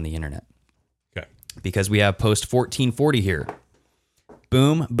take down the internet. Because we have post 1440 here.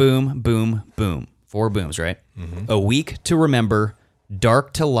 Boom, boom, boom, boom. 4 booms, right? Mm-hmm. A week to remember,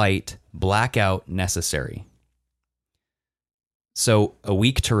 dark to light, blackout necessary. So a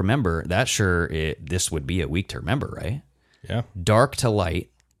week to remember, this would be a week to remember, right? Yeah. Dark to light,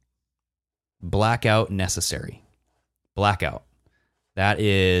 blackout necessary. Blackout. That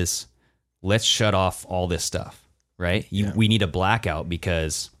is, let's shut off all this stuff, right? We need a blackout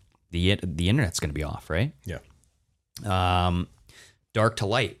because the internet's going to be off, right? Yeah. Dark to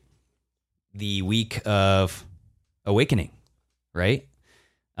light, the week of awakening, right?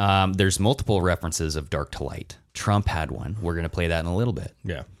 There's multiple references of dark to light. Trump had one. We're going to play that in a little bit.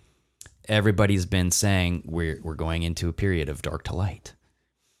 Yeah. Everybody's been saying we're going into a period of dark to light.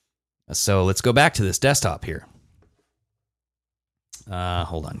 So let's go back to this desktop here.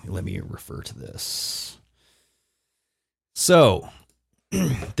 Hold on. Let me refer to this. So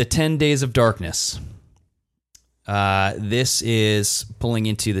the 10 days of darkness. This is pulling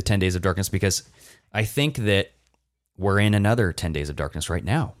into the 10 days of darkness because I think that we're in another 10 days of darkness right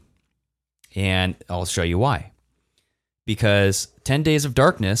now. And I'll show you why. Because 10 days of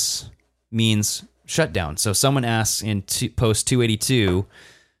darkness means shutdown. So someone asks in post 282,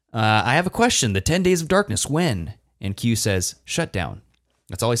 I have a question. The 10 days of darkness, when? And Q says, shutdown.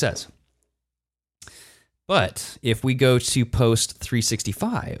 That's all he says. But if we go to post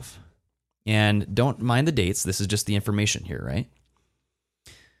 365, and don't mind the dates, this is just the information here, right?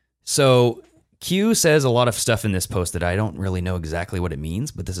 So Q says a lot of stuff in this post that I don't really know exactly what it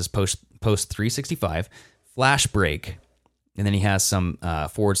means, but this is post 365, flash break, and then he has some /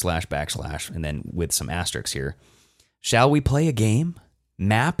 / and then with some asterisks here. Shall we play a game?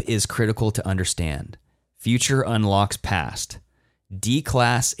 Map is critical to understand. Future unlocks past.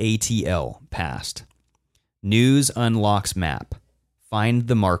 D-class ATL past. News unlocks map. Find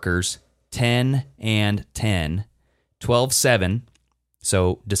the markers 10 and 10, 12/7,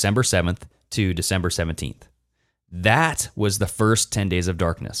 so December 7th to December 17th. That was the first 10 days of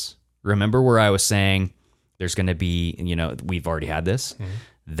darkness. Remember where I was saying there's going to be, we've already had this? Mm-hmm.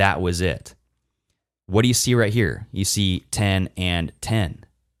 That was it. What do you see right here? You see 10 and 10.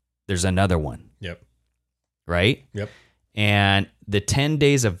 There's another one. Yep. Right? Yep. And the 10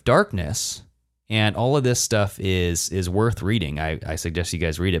 days of darkness, and all of this stuff is worth reading. I suggest you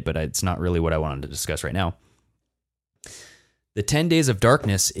guys read it, but it's not really what I wanted to discuss right now. The 10 days of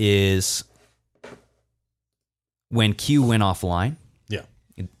darkness is when Q went offline. Yeah.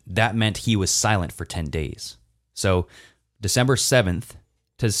 That meant he was silent for 10 days. So December 7th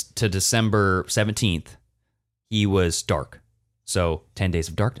to December 17th, he was dark. So 10 days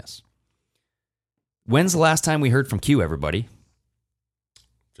of darkness. When's the last time we heard from Q, everybody?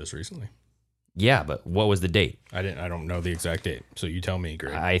 Just recently. Yeah, but what was the date? I don't know the exact date. So you tell me,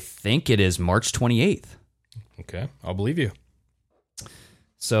 Greg. I think it is March 28th. Okay, I'll believe you.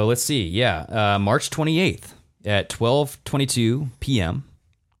 So let's see. Yeah, March 28th at 12:22 p.m.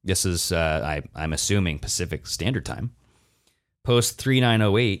 This is I'm assuming Pacific Standard Time. Post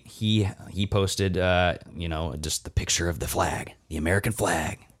 3908. He posted just the picture of the flag, the American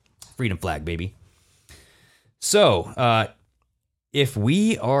flag, freedom flag, baby. So if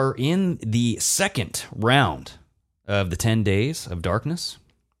we are in the second round of the 10 days of darkness,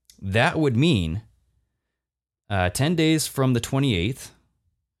 that would mean 10 days from the 28th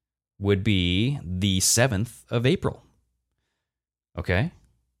would be the 7th of April. Okay.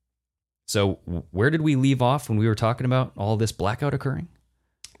 So where did we leave off when we were talking about all this blackout occurring?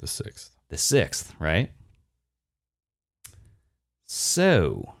 The 6th. The 6th, right?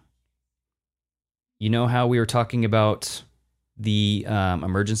 So, you know how we were talking about the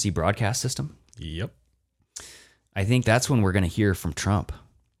emergency broadcast system? Yep. I think that's when we're going to hear from Trump.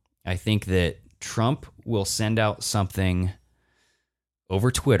 I think that Trump will send out something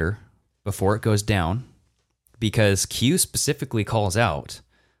over Twitter before it goes down, because Q specifically calls out,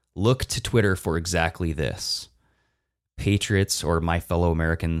 look to Twitter for exactly this. Patriots, or my fellow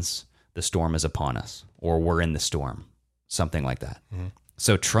Americans, the storm is upon us, or we're in the storm, something like that. Mm-hmm.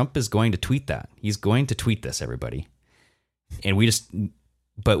 So Trump is going to tweet that. He's going to tweet this, everybody. And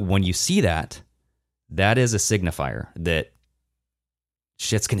but when you see that, that is a signifier that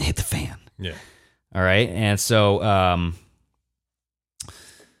shit's going to hit the fan. Yeah. All right. And so,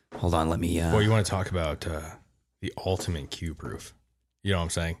 hold on, let me. Well, you want to talk about the ultimate Q proof. You know what I'm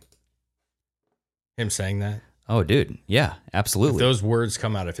saying? Him saying that? Oh, dude. Yeah, absolutely. If those words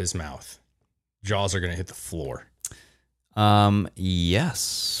come out of his mouth, jaws are going to hit the floor.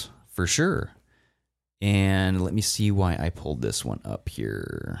 Yes, for sure. And let me see why I pulled this one up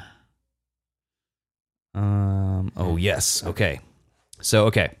here. Oh, yes. Okay.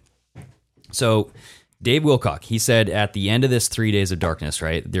 So Dave Wilcock, he said at the end of this 3 days of darkness,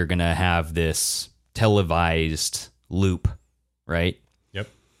 right, they're going to have this televised loop, right? Yep.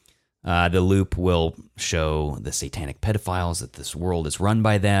 The loop will show the satanic pedophiles, that this world is run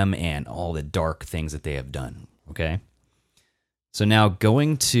by them, and all the dark things that they have done, okay? So now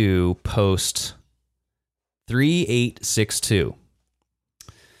going to post 3862,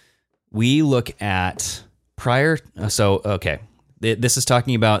 we look at prior, this is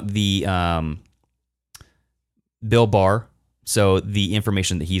talking about the Bill Barr, so the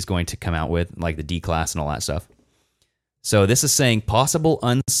information that he's going to come out with, like the D-class and all that stuff. So this is saying possible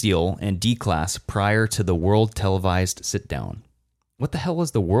unseal and D-class prior to the world televised sit-down. What the hell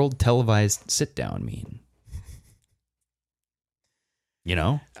does the world televised sit-down mean? You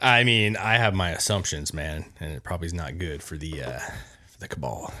know? I mean, I have my assumptions, man, and it probably is not good for the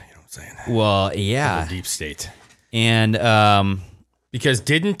cabal. You know what I'm saying? Well, yeah. For the deep state. And because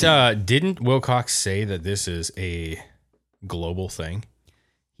didn't Wilcock say that this is a global thing?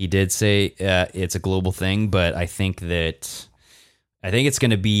 He did say it's a global thing, but I think it's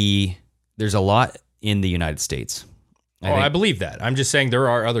going to be, there's a lot in the United States. I believe that. I'm just saying there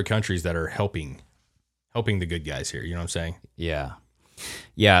are other countries that are helping the good guys here. You know what I'm saying? Yeah.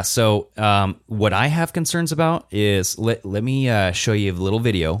 Yeah. So what I have concerns about is let me show you a little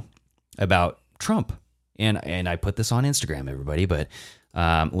video about Trump. And I put this on Instagram, everybody, but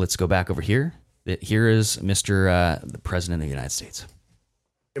let's go back over here. Here is Mr. The President of the United States.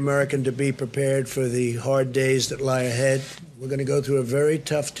 American to be prepared for the hard days that lie ahead. We're going to go through a very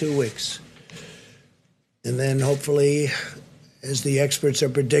tough 2 weeks. And then hopefully, as the experts are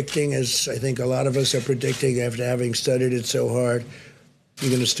predicting, as I think a lot of us are predicting after having studied it so hard, you're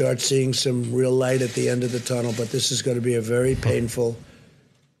going to start seeing some real light at the end of the tunnel. But this is going to be a very painful,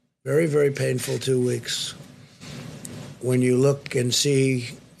 very, very painful 2 weeks. When you look and see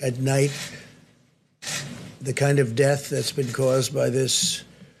at night the kind of death that's been caused by this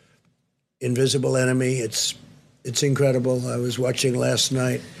invisible enemy, it's incredible. I was watching last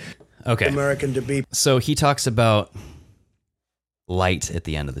night. Okay. American to be. So he talks about light at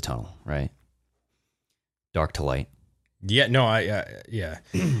the end of the tunnel, right? Dark to light. Yeah. No. Yeah.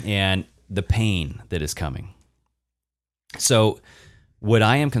 And the pain that is coming. So what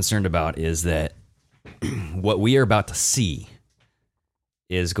I am concerned about is that what we are about to see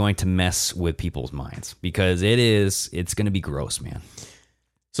is going to mess with people's minds, because it's going to be gross, man.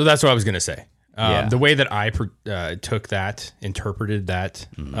 So that's what I was going to say. Yeah. The way that I interpreted that,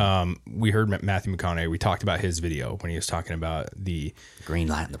 we heard Matthew McConaughey. We talked about his video when he was talking about the green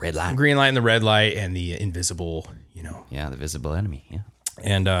light and the red light, and the invisible, Yeah, the visible enemy. Yeah.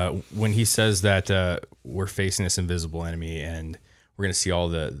 And when he says that we're facing this invisible enemy and we're going to see all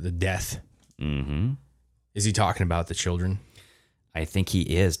the death, is he talking about the children? I think he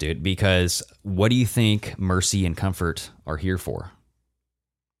is, dude, because what do you think mercy and comfort are here for?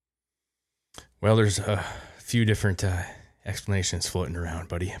 Well, there's a few different explanations floating around,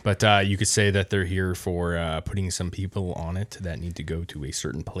 buddy. But you could say that they're here for putting some people on it that need to go to a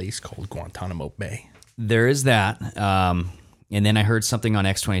certain place called Guantanamo Bay. There is that. And then I heard something on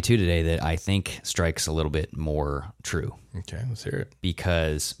X22 today that I think strikes a little bit more true. Okay, let's hear it.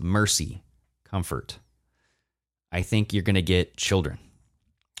 Because mercy, comfort, I think you're going to get children.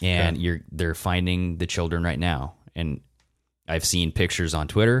 and they're finding the children right now. And I've seen pictures on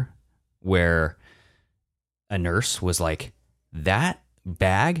Twitter where a nurse was like, that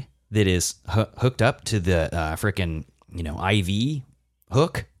bag that is hooked up to the frickin' IV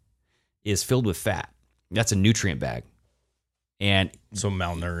hook is filled with fat. That's a nutrient bag. And so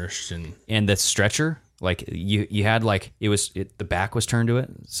malnourished and the stretcher, like you had like the back was turned to it.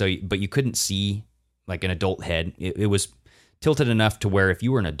 So, but you couldn't see like an adult head. It was tilted enough to where if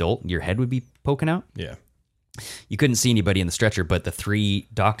you were an adult, your head would be poking out. Yeah. You couldn't see anybody in the stretcher, but the 3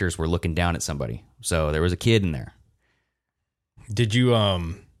 doctors were looking down at somebody. So there was a kid in there. Did you,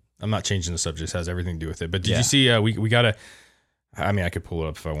 I'm not changing the subject, this has everything to do with it, but did you see, we got I could pull it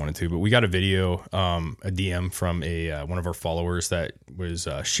up if I wanted to, but we got a video, a DM from one of our followers that was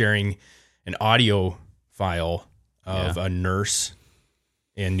sharing an audio file of a nurse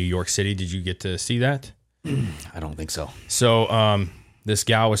in New York City. Did you get to see that? I don't think so. So this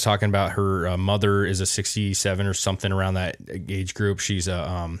gal was talking about her mother is a 67 or something around that age group. She's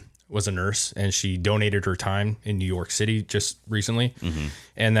was a nurse, and she donated her time in New York City just recently,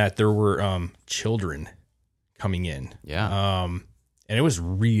 and that there were children coming in. Yeah. And it was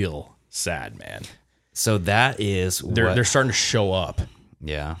real sad, man. So that is they're starting to show up.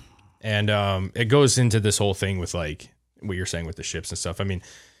 Yeah. And it goes into this whole thing with like what you're saying with the ships and stuff. I mean,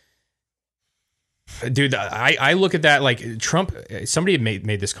 dude, I look at that like Trump. Somebody had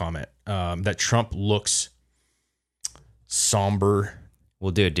made this comment that Trump looks somber.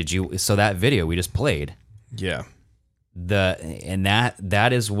 Well, dude, so that video we just played. Yeah.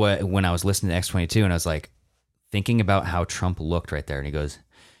 That is what, when I was listening to X22 and I was like thinking about how Trump looked right there, and he goes,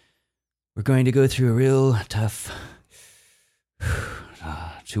 "We're going to go through a real tough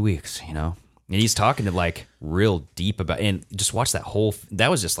 2 weeks, And he's talking to like real deep about, and just watch that that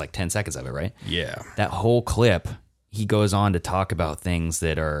was just like 10 seconds of it, right? Yeah. That whole clip, he goes on to talk about things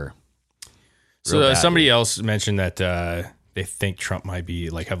that are. So somebody else mentioned that they think Trump might be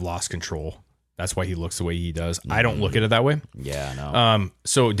like have lost control. That's why he looks the way he does. I don't look at it that way. Yeah, no.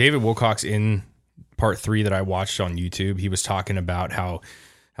 So David Wilcock's in part 3 that I watched on YouTube. He was talking about how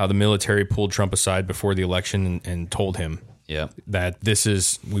the military pulled Trump aside before the election and told him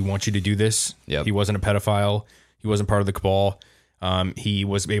that we want you to do this. Yep. He wasn't a pedophile. He wasn't part of the cabal. He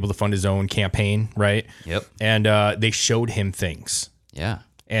was able to fund his own campaign, right? Yep. And they showed him things. Yeah.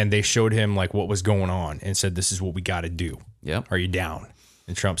 And they showed him like what was going on and said, this is what we got to do. Yep. Are you down?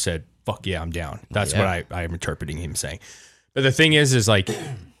 And Trump said, fuck yeah, I'm down. That's what I am interpreting him saying. But the thing is like,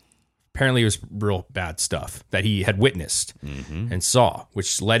 apparently it was real bad stuff that he had witnessed and saw,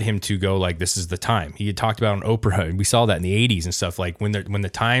 which led him to go like, this is the time. He had talked about on Oprah, and we saw that in the 80s and stuff. Like when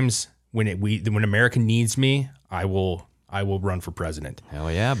America needs me, I will run for president.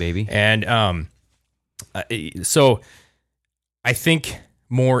 Hell yeah, baby. And so I think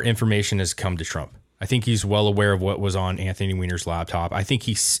more information has come to Trump. I think he's well aware of what was on Anthony Weiner's laptop. I think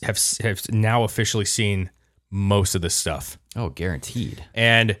he have now officially seen most of this stuff. Oh, guaranteed.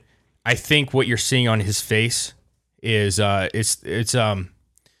 And I think what you're seeing on his face is Trump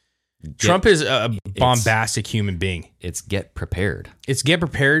is a bombastic human being. It's get prepared. It's get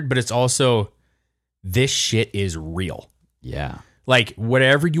prepared, but it's also this shit is real. Yeah. Like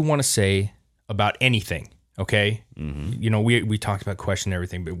whatever you want to say about anything. Okay. We talked about question and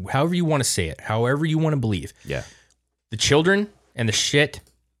everything, but however you want to say it, however you want to believe. Yeah. The children and the shit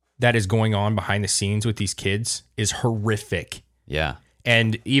that is going on behind the scenes with these kids is horrific. Yeah.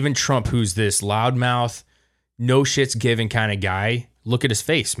 And even Trump, who's this loudmouth, no shit's given kind of guy, look at his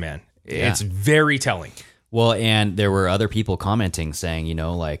face, man. Yeah. It's very telling. Well, and there were other people commenting saying,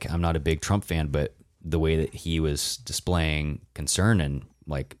 like, I'm not a big Trump fan, but the way that he was displaying concern and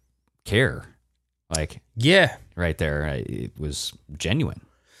like care. Like, yeah, right there, it was genuine.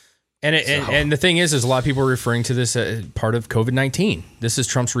 And the thing is a lot of people are referring to this as part of COVID-19. This is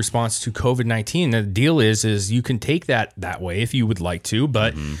Trump's response to COVID-19. The deal is you can take that way if you would like to,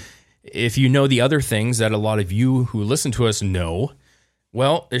 but if you know the other things that a lot of you who listen to us know,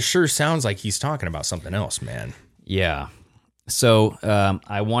 well, it sure sounds like he's talking about something else, man. Yeah. So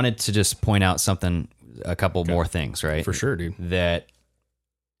I wanted to just point out a couple more things, right? For sure, dude. That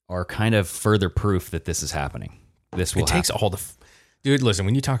are kind of further proof that this is happening. This will takes all the... Dude, listen,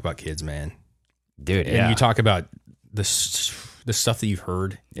 when you talk about kids, man. Dude, and you talk about the stuff that you've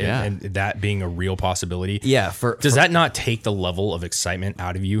heard and that being a real possibility. Yeah. Does that not take the level of excitement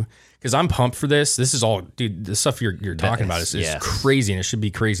out of you? Because I'm pumped for this. This is all... Dude, the stuff you're talking about is crazy, and it should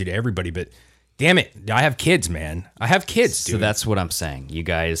be crazy to everybody, but damn it, I have kids, man. I have kids, dude. So that's what I'm saying. You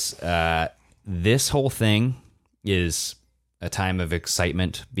guys, this whole thing is a time of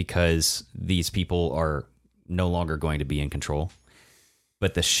excitement because these people are no longer going to be in control.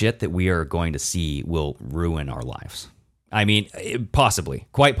 but the shit that we are going to see will ruin our lives. I mean, possibly,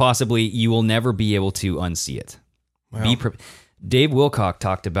 quite possibly, you will never be able to unsee it. Well, Dave Wilcock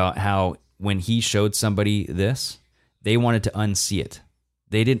talked about how when he showed somebody this, they wanted to unsee it.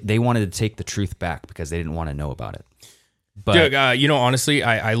 They wanted to take the truth back because they didn't want to know about it. But Doug, honestly,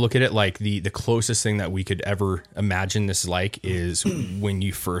 I look at it like the closest thing that we could ever imagine this like is when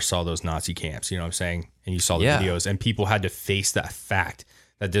you first saw those Nazi camps, you know what I'm saying? And you saw the videos and people had to face that fact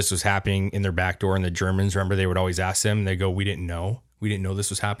that this was happening in their back door. And the Germans, remember, they would always ask them, and they go, we didn't know this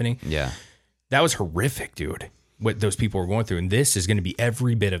was happening. Yeah. That was horrific, dude, what those people were going through. And this is going to be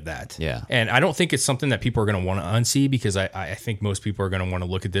every bit of that. Yeah. And I don't think it's something that people are going to want to unsee, because I think most people are going to want to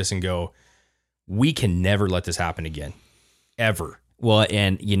look at this and go, we can never let this happen again. Ever. Well,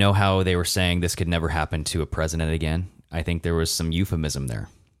 and you know how they were saying this could never happen to a president again? I think there was some euphemism there,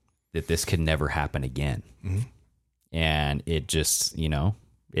 that this could never happen again. Mm-hmm. And it just,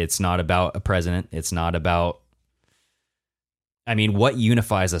 it's not about a president. It's not about, what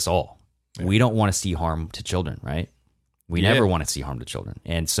unifies us all? Yeah. We don't want to see harm to children, right? We never want to see harm to children.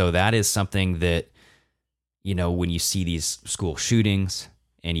 And so that is something that, when you see these school shootings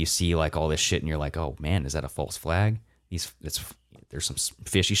and you see like all this shit and you're like, oh man, is that a false flag? There's some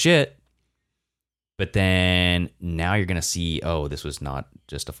fishy shit. But then now you're going to see, oh, this was not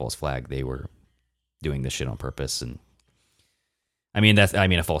just a false flag. They were doing this shit on purpose. And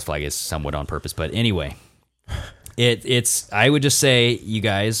a false flag is somewhat on purpose, but anyway, I would just say, you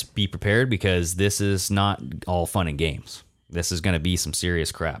guys be prepared, because this is not all fun and games. This is going to be some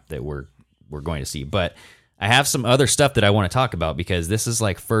serious crap that we're going to see. But I have some other stuff that I want to talk about, because this is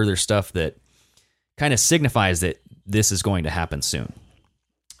like further stuff that kind of signifies that this is going to happen soon.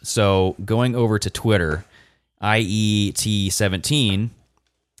 So going over to Twitter, IET17,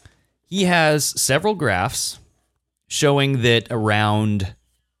 he has several graphs showing that around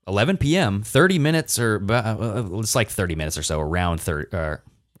 11 p.m., 30 minutes or it's like 30 minutes or so, around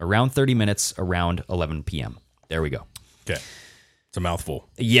 30 minutes around 11 p.m. There we go. Okay. It's a mouthful.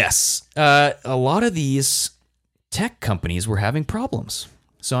 Yes. A lot of these tech companies were having problems.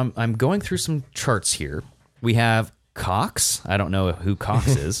 So I'm going through some charts here. We have Cox. I don't know who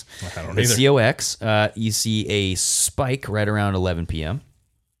Cox is. I don't either. COX. You see a spike right around 11 p.m.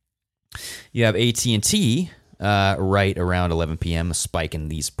 You have AT&T right around 11 p.m., a spike in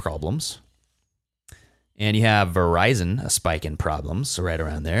these problems. And you have Verizon, a spike in problems right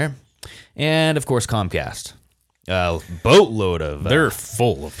around there. And, of course, Comcast. Boatload of... They're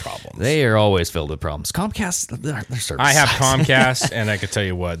full of problems. They are always filled with problems. Comcast, their service I have sucks. Comcast, and I can tell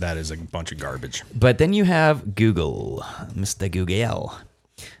you what, that is a bunch of garbage. But then you have Google, Mr. Google.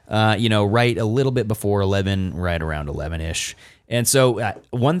 Right a little bit before 11, right around 11-ish. And so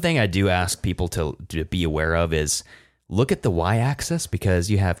one thing I do ask people to be aware of is look at the y-axis, because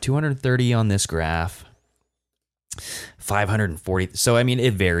you have 230 on this graph, 540. So,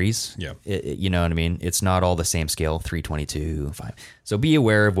 it varies. Yeah. You know what I mean? It's not all the same scale, 322, 5. So be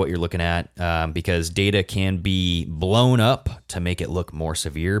aware of what you're looking at, because data can be blown up to make it look more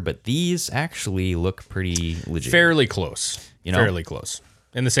severe, but these actually look pretty legit. Fairly close. Fairly close.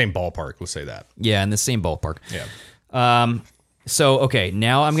 In the same ballpark, let's say that. Yeah, in the same ballpark. Yeah. So, okay,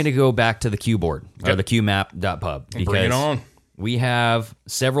 now I'm going to go back to the Q board, or the qmap.pub, because bring it on. We have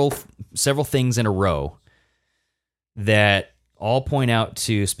several things in a row that all point out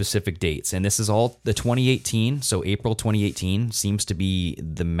to specific dates. And this is all the 2018, so April 2018 seems to be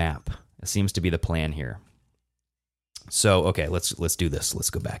the map. It seems to be the plan here. So, okay, let's do this. Let's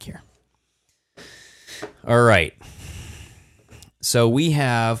go back here. All right. So we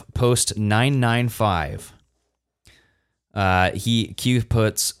have post 995. Q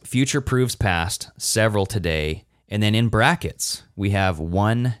puts future proves past, several today, and then in brackets we have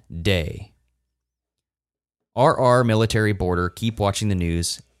 1 day. RR military border, keep watching the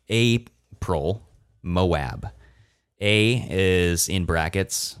news. April, Moab. A is in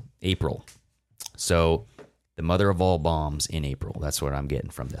brackets, April. So the mother of all bombs in April. That's what I'm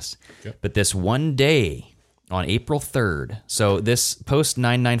getting from this. Yep. But this 1 day on April 3rd. So this post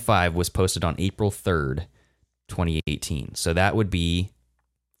 995 was posted on April 3rd, 2018. So that would be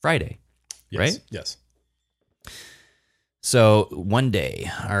Friday, right? Yes. So 1 day.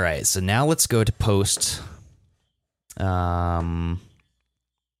 All right. So now let's go to post.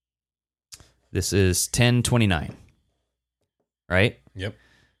 This is 10/29, right? Yep.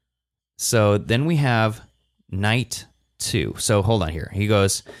 So then we have night 2. So hold on here. He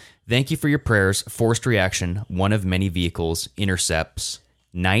goes, thank you for your prayers. Forced reaction. One of many vehicles intercepts.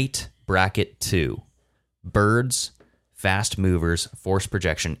 Night bracket 2. Birds, fast movers, forced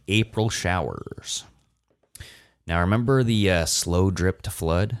projection, April showers. Now, remember the slow drip to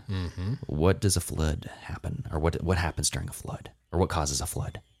flood? Mm-hmm. What does a flood happen? Or what happens during a flood? Or what causes a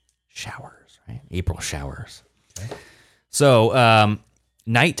flood? Showers, right? April showers. Okay. So,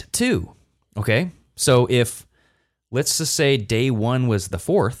 night 2, okay? So if, let's just say day 1 was the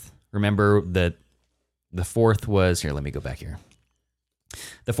 4th. Remember that the 4th was, here, let me go back here.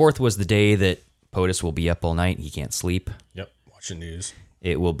 The 4th was the day that POTUS will be up all night. He can't sleep. Yep, watching news.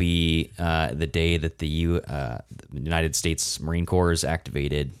 It will be the day that the United States Marine Corps is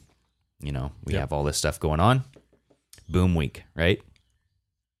activated. You know, we have all this stuff going on. Boom week, right?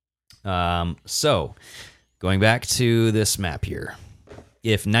 So, going back to this map here.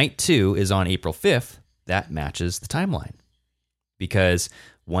 If night 2 is on April 5th, that matches the timeline. Because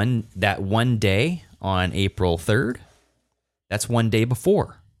that one day on April 3rd, that's one day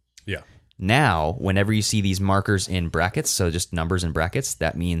before. Yeah. Now, whenever you see these markers in brackets, so just numbers in brackets,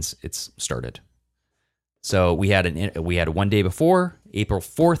 that means it's started. So we had one day before. April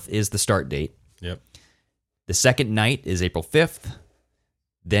 4th is the start date. Yep. The second night is April 5th.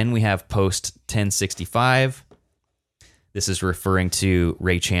 Then we have post 1065. This is referring to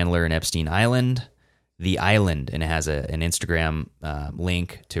Ray Chandler and Epstein Island. The Island, and it has an Instagram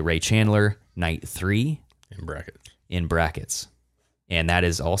link to Ray Chandler, night 3. In brackets. And that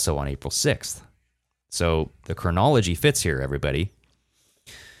is also on April 6th. So the chronology fits here, everybody.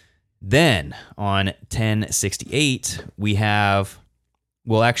 Then on 1068, we have,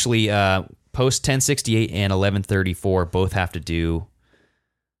 well, actually, post 1068 and 1134 both have to do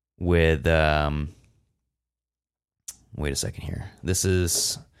with, wait a second here. This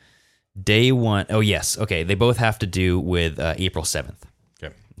is day 1. Oh, yes. Okay. They both have to do with April 7th.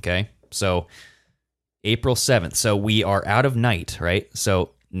 Okay. Okay. So April 7th. So we are out of night, right? So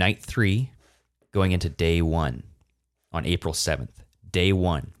night 3 going into day 1 on April 7th. Day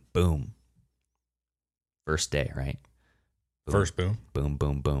 1. Boom. First day, right? Boom. First boom. Boom,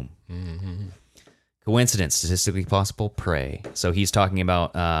 boom, boom. Mm-hmm. Coincidence, statistically possible, pray. So he's talking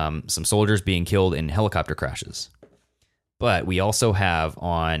about some soldiers being killed in helicopter crashes. But we also have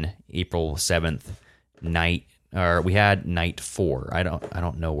on April 7th we had night 4. I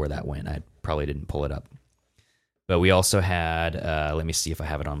don't know where that went. I probably didn't pull it up. But we also had, let me see if I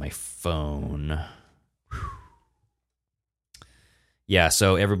have it on my phone. Yeah,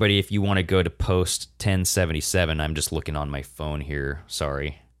 so everybody, if you want to go to post 1077, I'm just looking on my phone here.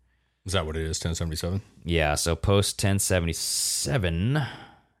 Sorry. Is that what it is, 1077? Yeah, so post 1077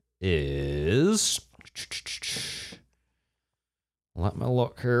 is... Let me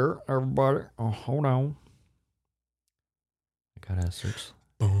look here, everybody. Oh, hold on. I gotta search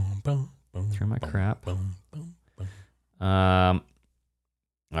through my crap. All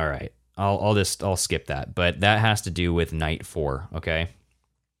right. I'll skip that, but that has to do with night 4. Okay.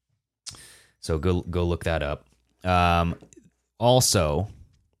 So go look that up. Also,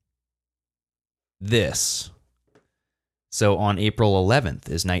 this. So on April 11th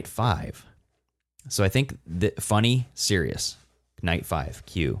is night 5. So I think funny, serious. Night 5,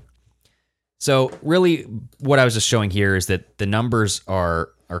 Q. So really what I was just showing here is that the numbers are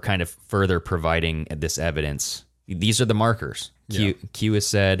kind of further providing this evidence. These are the markers. Q has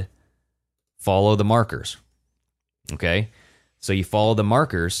said, follow the markers. Okay? So you follow the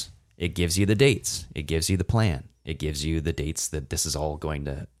markers, it gives you the dates. It gives you the plan. It gives you the dates that this is all going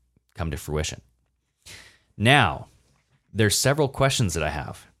to come to fruition. Now, there's several questions that I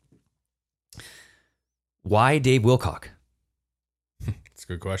have. Why Dave Wilcock? That's a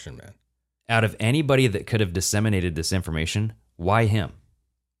good question, man. Out of anybody that could have disseminated this information, why him?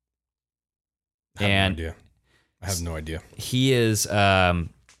 I have no idea. He is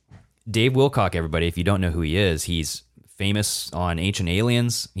Dave Wilcock, everybody. If you don't know who he is, he's famous on Ancient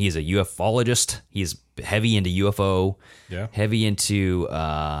Aliens. He's a ufologist. He's heavy into UFO, heavy into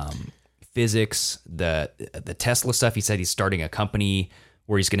physics, the Tesla stuff. He said he's starting a company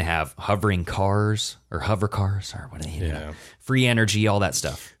where he's going to have hovering cars or hover cars or what are they? Free energy, all that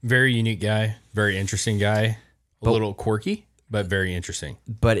stuff. Very unique guy, very interesting guy, a little quirky, but very interesting.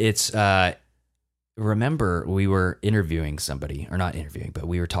 But it's, remember we were interviewing somebody, or not interviewing, but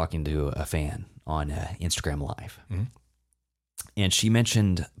we were talking to a fan on Instagram Live. Mm-hmm. And she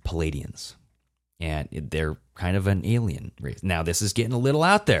mentioned Palladians. And they're kind of an alien race. Now, this is getting a little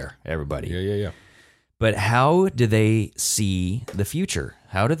out there, everybody. Yeah. But how do they see the future?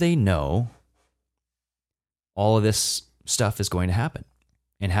 How do they know all of this stuff is going to happen?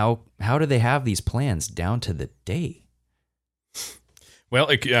 And how do they have these plans down to the day? Well,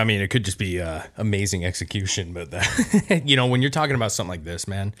 it could just be amazing execution, but when you're talking about something like this,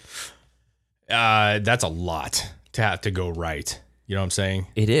 man, that's a lot to have to go right. You know what I'm saying?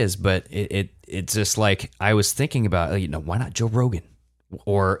 It is, but it it's just like I was thinking about, why not Joe Rogan?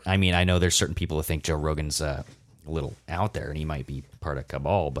 Or, I mean, I know there's certain people who think Joe Rogan's a little out there and he might be part of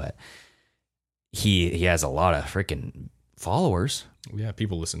cabal, but he has a lot of freaking followers. Yeah,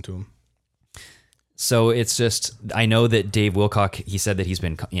 people listen to him. So it's just, I know that Dave Wilcock, he said that he's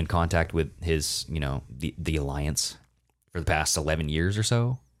been in contact with his, the Alliance for the past 11 years or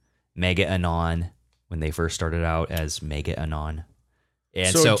so. Mega Anon, when they first started out as Mega Anon.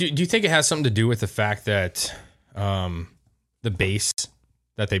 And so do you think it has something to do with the fact that the base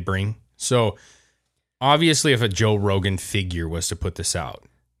that they bring? So obviously if a Joe Rogan figure was to put this out,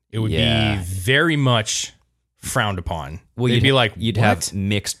 it would be very much frowned upon. Well, they'd be like, you'd have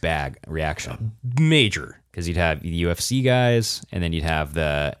mixed bag reaction. Major. Because you'd have the UFC guys, and then you'd have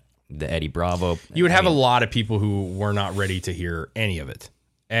the Eddie Bravo. You would have a lot of people who were not ready to hear any of it.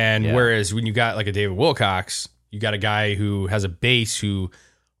 And whereas when you got like a David Wilcox, you got a guy who has a base who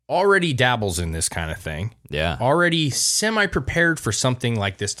already dabbles in this kind of thing. Yeah. Already semi-prepared for something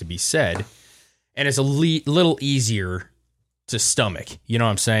like this to be said. And it's a little easier to stomach. You know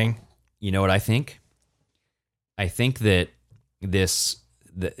what I'm saying? You know what I think? I think that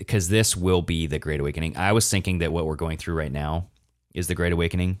because this will be the Great Awakening. I was thinking that what we're going through right now is the Great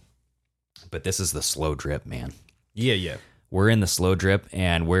Awakening, but this is the slow drip, man. Yeah. We're in the slow drip,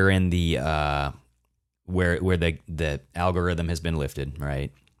 and we're in the where the algorithm has been lifted,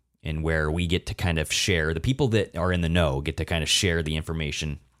 right? And where we get to kind of share, the people that are in the know get to kind of share the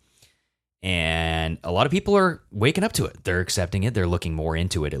information. And a lot of people are waking up to it. They're accepting it. They're looking more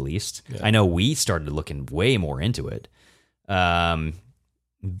into it, at least. Yeah. I know we started looking way more into it.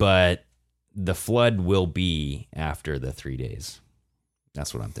 But the flood will be after the 3 days.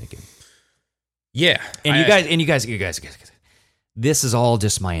 That's what I'm thinking. Yeah. And you guys, this is all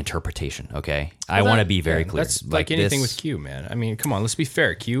just my interpretation, okay? Well, I want to be very clear. That's like anything with Q, man. I mean, come on, let's be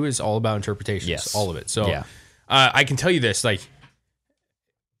fair. Q is all about interpretations, yes. All of it. So I can tell you this, like,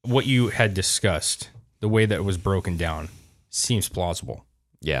 what you had discussed, the way that it was broken down, seems plausible.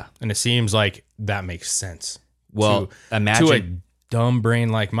 Yeah. And it seems like that makes sense. Well, imagine to a dumb brain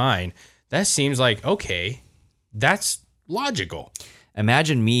like mine, that seems like, okay, that's logical.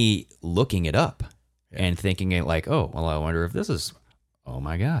 Imagine me looking it up and thinking it like, oh, well, I wonder if this is, oh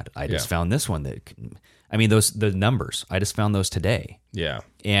my God, I just found this one I mean, the numbers, I just found those today. Yeah.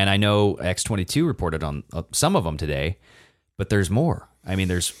 And I know X22 reported on some of them today, but there's more. I mean,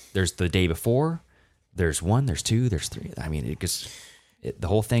 there's the day before, there's 1, there's 2, there's 3. I mean, the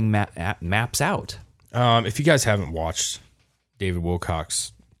whole thing maps out. If you guys haven't watched David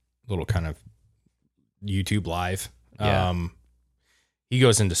Wilcock's little kind of YouTube live, he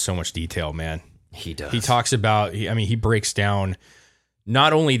goes into so much detail, man. He does. He talks about, he breaks down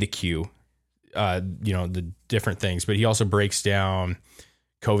not only the Q, the different things, but he also breaks down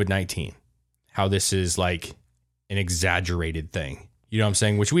COVID-19, how this is like an exaggerated thing. You know what I'm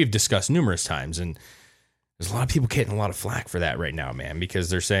saying? Which we've discussed numerous times. And there's a lot of people getting a lot of flack for that right now, man, because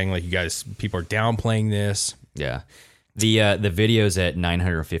they're saying like people are downplaying this. Yeah. The video's at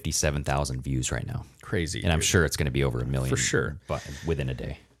 957,000 views right now. Crazy. And dude. I'm sure it's going to be over 1 million. For sure. But within a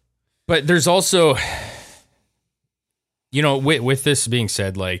day. But there's also, with this being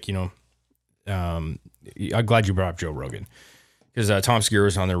said, like, I'm glad you brought up Joe Rogan because Tom Segura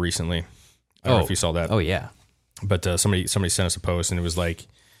was on there recently. I don't know if you saw that. Oh, yeah. But somebody sent us a post and it was like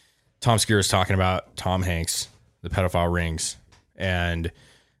Tom Segura's talking about Tom Hanks, the pedophile rings, and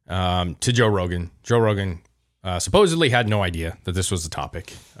to Joe Rogan. Joe Rogan supposedly had no idea that this was the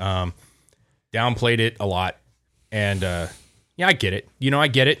topic. Downplayed it a lot. And I get it. I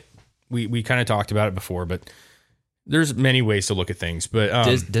get it. We kind of talked about it before, but there's many ways to look at things. But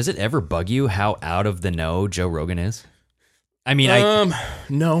does it ever bug you how out of the know Joe Rogan is? I mean,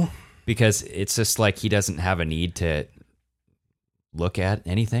 no. Because it's just like he doesn't have a need to look at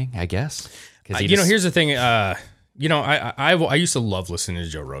anything, I guess. Here's the thing. I used to love listening to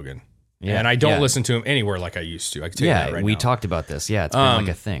Joe Rogan. Yeah, and I don't listen to him anywhere like I used to. I can tell you that right we now. Talked about this. Yeah, it's been like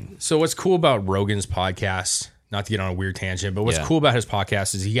a thing. So what's cool about Rogan's podcast, not to get on a weird tangent, but what's cool about his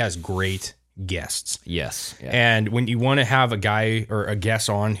podcast is he has great guests. Yes. Yeah. And when you want to have a guy or a guest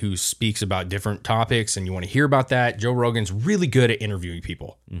on who speaks about different topics and you want to hear about that, Joe Rogan's really good at interviewing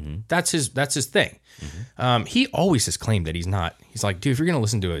people. Mm-hmm. That's his thing. Mm-hmm. He always has claimed that he's like, dude, if you're going to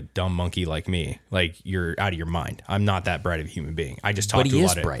listen to a dumb monkey like me, like you're out of your mind. I'm not that bright of a human being. I just talk to a lot of...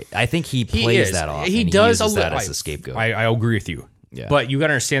 But he is bright. I think he plays that off. He does uses that as a scapegoat. I agree with you. Yeah. But you got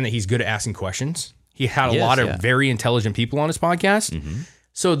to understand that he's good at asking questions. He had a lot of very intelligent people on his podcast. Mm-hmm.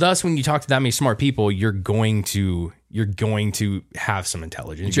 So thus, when you talk to that many smart people, you're going to have some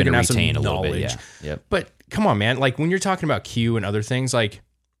intelligence. You're going to retain a little bit. Yeah. Yep. But come on, man. Like when you're talking about Q and other things, like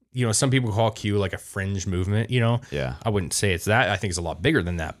some people call Q like a fringe movement, Yeah. I wouldn't say it's that. I think it's a lot bigger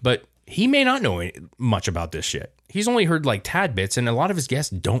than that, but he may not know much about this shit. He's only heard like tad bits, and a lot of his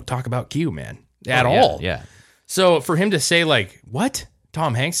guests don't talk about Q, man, at all. Yeah. So for him to say like, what?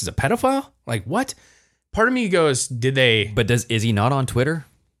 Tom Hanks is a pedophile? Like what? Part of me goes, did they? But is he not on Twitter?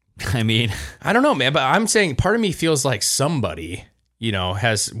 I mean, I don't know, man, but I'm saying part of me feels like somebody,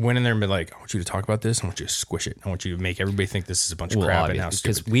 has went in there and been like, I want you to talk about this. I want you to squish it. I want you to make everybody think this is a bunch of crap and how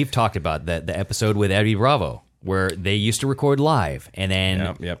stupid. Because we've talked about the episode with Eddie Bravo where they used to record live, and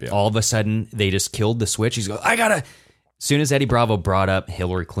then all of a sudden they just killed the switch. He's going, as soon as Eddie Bravo brought up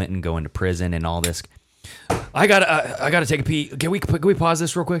Hillary Clinton going to prison and all this, I gotta take a pee. Can we pause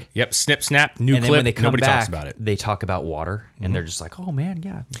this real quick? Yep. Snip, snap. New and clip. Then when they come Nobody back, talks about it. They talk about water, and they're just like, "Oh man,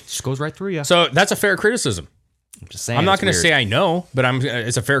 yeah, it just goes right through you." So that's a fair criticism. I'm just saying. I'm not going to say I know, but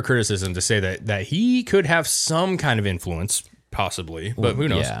it's a fair criticism to say that he could have some kind of influence, possibly. But who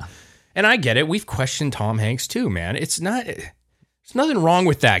knows? Yeah. And I get it. We've questioned Tom Hanks too, man. There's nothing wrong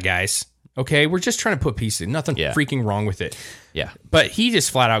with that, guys. Okay, we're just trying to put pieces. Nothing freaking wrong with it. Yeah, but he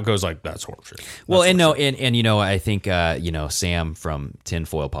just flat out goes like, "That's horseshit." Well, I think Sam from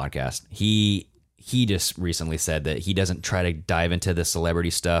Tinfoil Podcast, he just recently said that he doesn't try to dive into the celebrity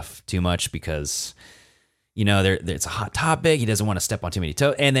stuff too much because it's a hot topic. He doesn't want to step on too many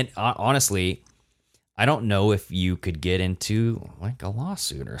toes. And then honestly, I don't know if you could get into like a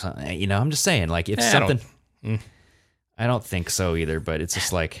lawsuit or something. I'm just saying, like if something. I don't think so either, but it's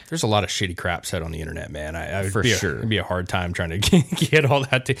just like there's a lot of shitty crap said on the internet, man. It'd be a hard time trying to get all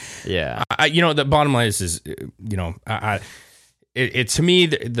that. The bottom line is to me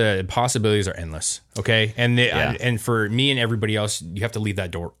the possibilities are endless. Okay, and for me and everybody else, you have to leave that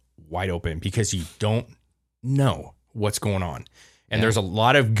door wide open because you don't know what's going on. And there's a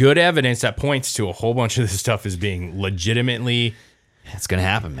lot of good evidence that points to a whole bunch of this stuff as being legitimately. It's gonna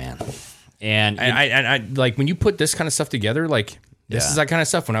happen, man. And I like when you put this kind of stuff together, like this is that kind of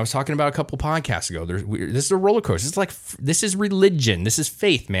stuff. When I was talking about a couple podcasts ago, this is a roller coaster. This is religion. This is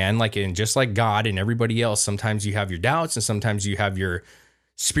faith, man. Like, and just like God and everybody else, sometimes you have your doubts and sometimes you have your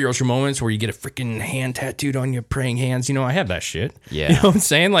spiritual moments where you get a freaking hand tattooed on your praying hands. I have that shit. Yeah. You know what I'm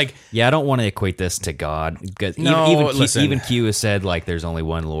saying? Like, I don't want to equate this to God because even Q has said like there's only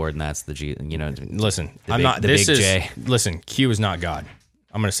one Lord and that's the G. Listen, J. Listen, Q is not God.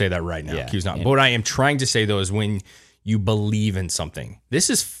 I'm going to say that right now. Yeah. Q's not. But what I am trying to say, though, is when you believe in something, this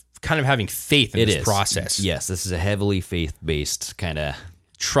is kind of having faith in this process. Yes, this is a heavily faith-based kind of...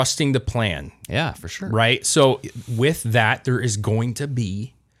 Trusting the plan. Yeah, for sure. Right? So with that, there is going to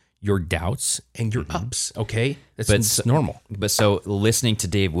be your doubts and your ups, okay? It's normal. But so listening to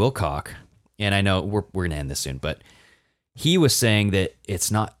Dave Wilcock, and I know we're going to end this soon, but he was saying that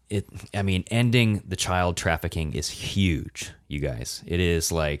ending the child trafficking is huge, you guys. It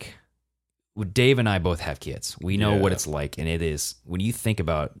is like, Dave and I both have kids. We know what it's like, and it is, when you think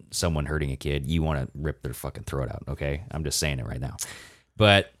about someone hurting a kid, you want to rip their fucking throat out, okay? I'm just saying it right now.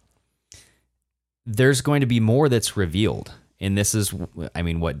 But there's going to be more that's revealed, and this is,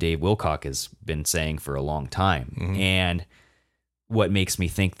 what Dave Wilcock has been saying for a long time. Mm-hmm. And what makes me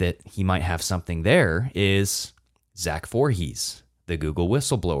think that he might have something there is Zach Voorhees, the Google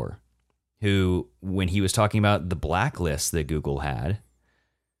whistleblower, who, when he was talking about the blacklist that Google had,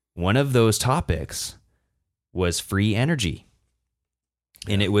 one of those topics was free energy,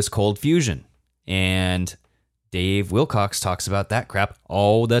 and it was cold fusion. And Dave Wilcox talks about that crap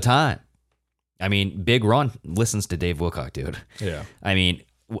all the time. Big Ron listens to Dave Wilcock, dude. Yeah.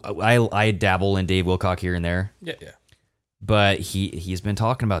 I dabble in Dave Wilcock here and there. Yeah. But he's been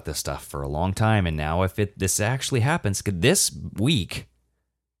talking about this stuff for a long time, and now if this actually happens, this week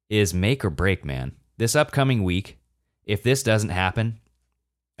is make or break, man. This upcoming week, if this doesn't happen,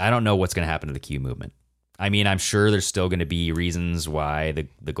 I don't know what's going to happen to the Q movement. I'm sure there's still going to be reasons why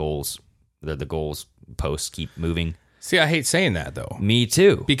the goals posts keep moving. See, I hate saying that though. Me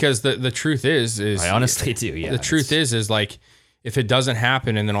too. Because the truth is I honestly do. Yeah. The truth is like if it doesn't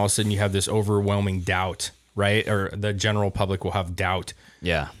happen, and then all of a sudden you have this overwhelming doubt. Right? Or the general public will have doubt.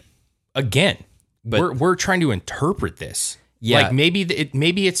 Yeah. Again, but we're trying to interpret this. Yeah. Like maybe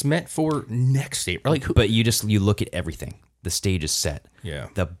it's meant for next state. Like, but you look at everything. The stage is set. Yeah.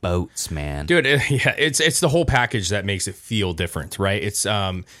 The boats, man. Dude, it's the whole package that makes it feel different, right? It's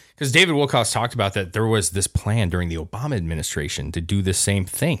because David Wilcox talked about that there was this plan during the Obama administration to do the same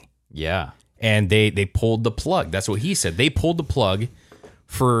thing. Yeah. And they pulled the plug. That's what he said. They pulled the plug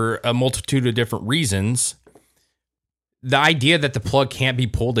for a multitude of different reasons. The idea that the plug can't be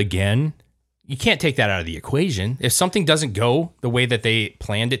pulled again, you can't take that out of the equation. If something doesn't go the way that they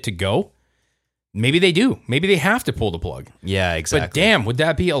planned it to go, Maybe they do. Maybe they have to pull the plug. Yeah, exactly. But damn, would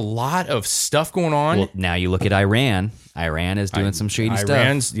that be a lot of stuff going on? Well, now you look at Iran. Iran is doing some shady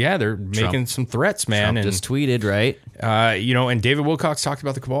stuff. Yeah, they're making some threats, man. Trump just tweeted, right? And David Wilcock talked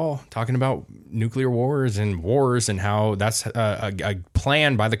about the cabal, talking about nuclear wars and how that's a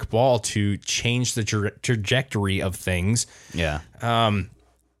plan by the cabal to change the trajectory of things. Yeah.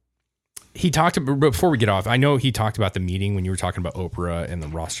 He talked about, before we get off, I know he talked about the meeting when you were talking about Oprah and the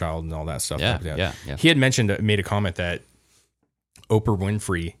Rothschild and all that stuff. Yeah. He had made a comment that Oprah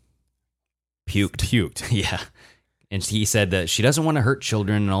Winfrey puked. Yeah. And he said that she doesn't want to hurt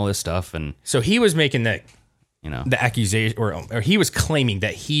children and all this stuff. And so he was making that, the accusation, or he was claiming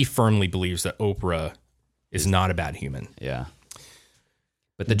that he firmly believes that Oprah is not a bad human. Yeah.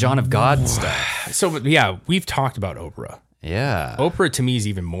 But the John of God stuff. So, yeah, we've talked about Oprah. Yeah. Oprah to me is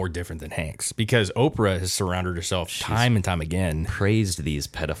even more different than Hanks because Oprah has surrounded herself time and time again. Praised these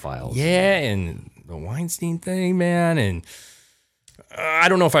pedophiles. Yeah, and the Weinstein thing, man. And I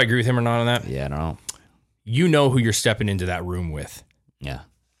don't know if I agree with him or not on that. Yeah, I don't know. You know who you're stepping into that room with. Yeah.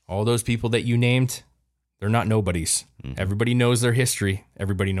 All those people that you named, they're not nobodies. Mm-hmm. Everybody knows their history.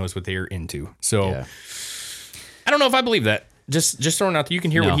 Everybody knows what they're into. So I don't know if I believe that. Just throwing out there. You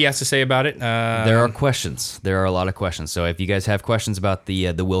can hear what he has to say about it. There are questions. There are a lot of questions. So if you guys have questions about the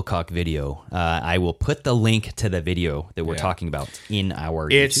Wilcock video, I will put the link to the video that we're talking about in our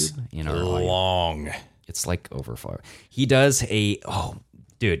YouTube. In our long. Audio. It's like over 4. He does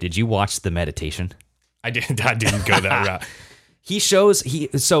dude, did you watch the meditation? I didn't go that route. He shows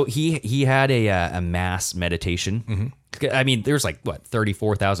he had a mass meditation. Mm-hmm. I mean, there's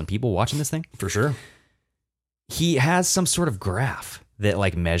 34,000 people watching this thing for sure. He has some sort of graph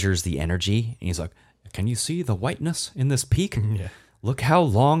that measures the energy, and he's like, "Can you see the whiteness in this peak? Yeah. Look how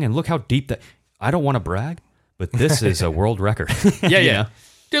long and look how deep that." I don't want to brag, but this is a world record. Yeah.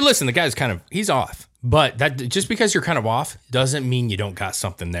 Dude, listen, the guy's he's off, but that just because you're kind of off doesn't mean you don't got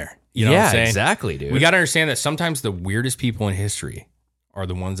something there. You know what I'm saying? Exactly, dude. We got to understand that sometimes the weirdest people in history are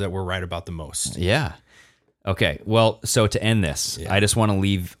the ones that we're right about the most. Yeah. Okay. Well, so to end this, I just want to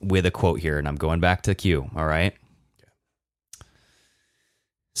leave with a quote here, and I'm going back to Q. All right.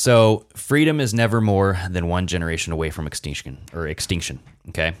 So freedom is never more than one generation away from extinction.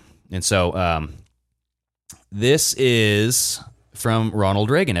 Okay. And so this is from Ronald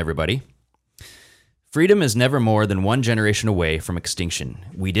Reagan, everybody. Freedom is never more than one generation away from extinction.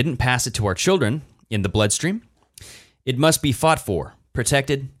 We didn't pass it to our children in the bloodstream. It must be fought for,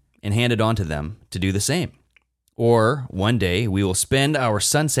 protected, and handed on to them to do the same. Or one day we will spend our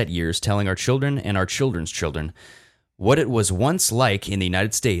sunset years telling our children and our children's children what it was once like in the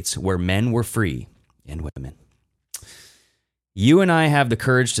United States where men were free and women. You and I have the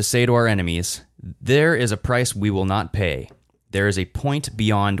courage to say to our enemies, there is a price we will not pay. There is a point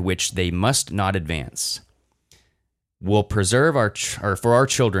beyond which they must not advance. We'll preserve for our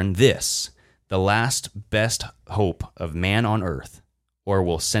children this, the last best hope of man on earth, or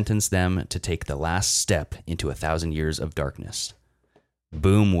we'll sentence them to take the last step into 1,000 years of darkness.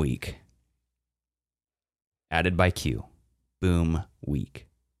 Boom week. Added by Q. Boom week.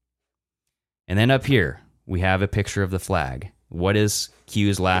 And then up here, we have a picture of the flag. What is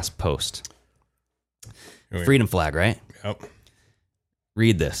Q's last post? Freedom flag, right? Yep.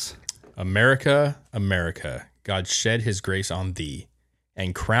 Read this. America, America, God shed his grace on thee,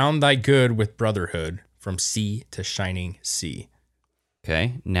 and crown thy good with brotherhood from sea to shining sea.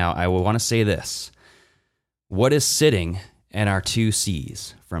 Okay, now I will want to say this. What is sitting in our two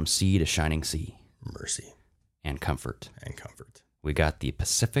seas, from sea to shining sea? Mercy. And comfort. And comfort. We got the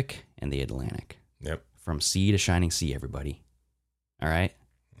Pacific and the Atlantic. Yep. From sea to shining sea, everybody. All right?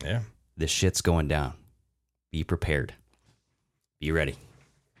 Yeah. This shit's going down. Be prepared. Be ready.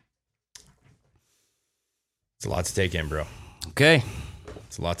 It's a lot to take in, bro. Okay.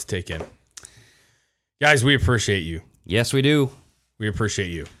 It's a lot to take in. Guys, we appreciate you. Yes, we do. We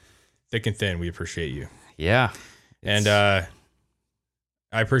appreciate you. Thick and thin, we appreciate you. Yeah. And I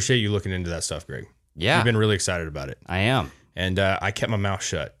appreciate you looking into that stuff, Greg. Yeah. You've been really excited about it. I am. And I kept my mouth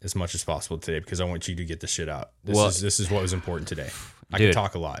shut as much as possible today because I want you to get this shit out. This is what was important today. I can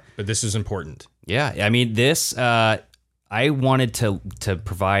talk a lot, but this is important. Yeah. I mean, this, I wanted to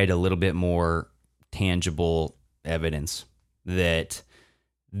provide a little bit more tangible evidence that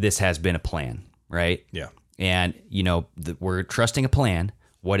this has been a plan, right? Yeah. And, we're trusting a plan.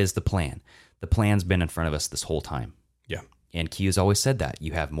 What is the plan? The plan's been in front of us this whole time. Yeah. And Q has always said that.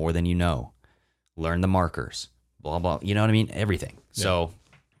 You have more than you know. Learn the markers. Blah, blah. You know what I mean? Everything. Yeah. So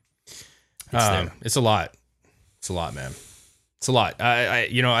it's a lot. It's a lot, man. It's a lot.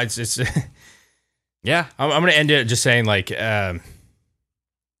 It's yeah. I'm going to end it just saying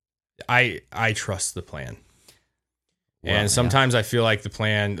I trust the plan. Well, and sometimes I feel like the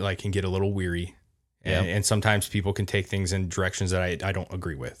plan like can get a little weary. Yeah. And sometimes people can take things in directions that I don't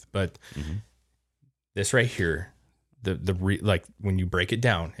agree with. But this right here, like when you break it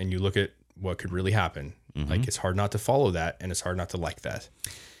down and you look at what could really happen, like it's hard not to follow that, and it's hard not to like that.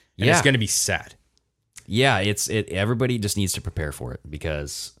 And it's going to be sad. Yeah, everybody just needs to prepare for it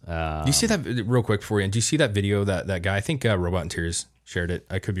because. Do you see that real quick before you? Do you see that video that guy? I think Robot in Tears shared it.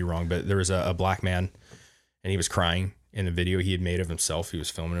 I could be wrong, but there was a black man, and he was crying in a video he had made of himself. He was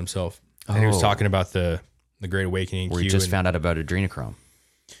filming himself. And he was talking about the Great Awakening. Where he just found out about adrenochrome.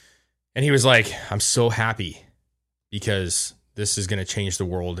 And he was like, I'm so happy because this is going to change the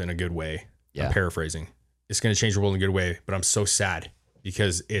world in a good way. Yeah. I'm paraphrasing. It's going to change the world in a good way, but I'm so sad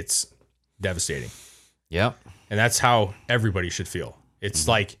because it's devastating. Yep. And that's how everybody should feel. It's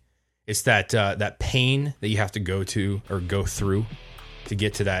like, it's that pain that you have to go through to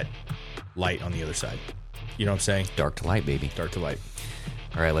get to that light on the other side. You know what I'm saying? Dark to light, baby. Dark to light.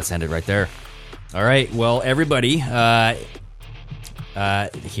 All right, let's end it right there. All right, well, everybody, here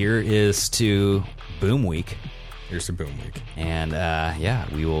is to Boom Week. Here's to Boom Week. And,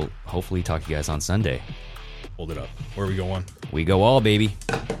 we will hopefully talk to you guys on Sunday. Hold it up. Where are we going? We go all, baby.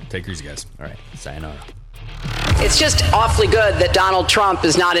 Take it easy, guys. All right, sayonara. It's just awfully good that Donald Trump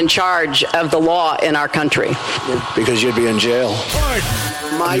is not in charge of the law in our country. Because you'd be in jail.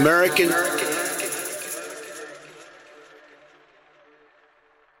 My American...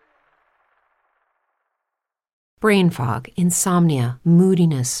 Brain fog, insomnia,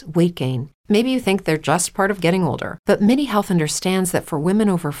 moodiness, weight gain. Maybe you think they're just part of getting older, but MIDI Health understands that for women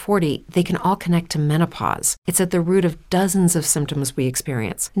over 40, they can all connect to menopause. It's at the root of dozens of symptoms we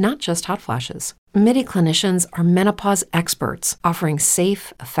experience, not just hot flashes. MIDI clinicians are menopause experts, offering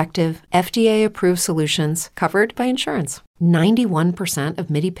safe, effective, FDA-approved solutions covered by insurance. 91% of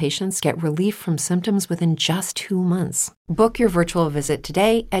MIDI patients get relief from symptoms within just 2 months. Book your virtual visit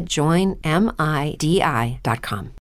today at joinmidi.com.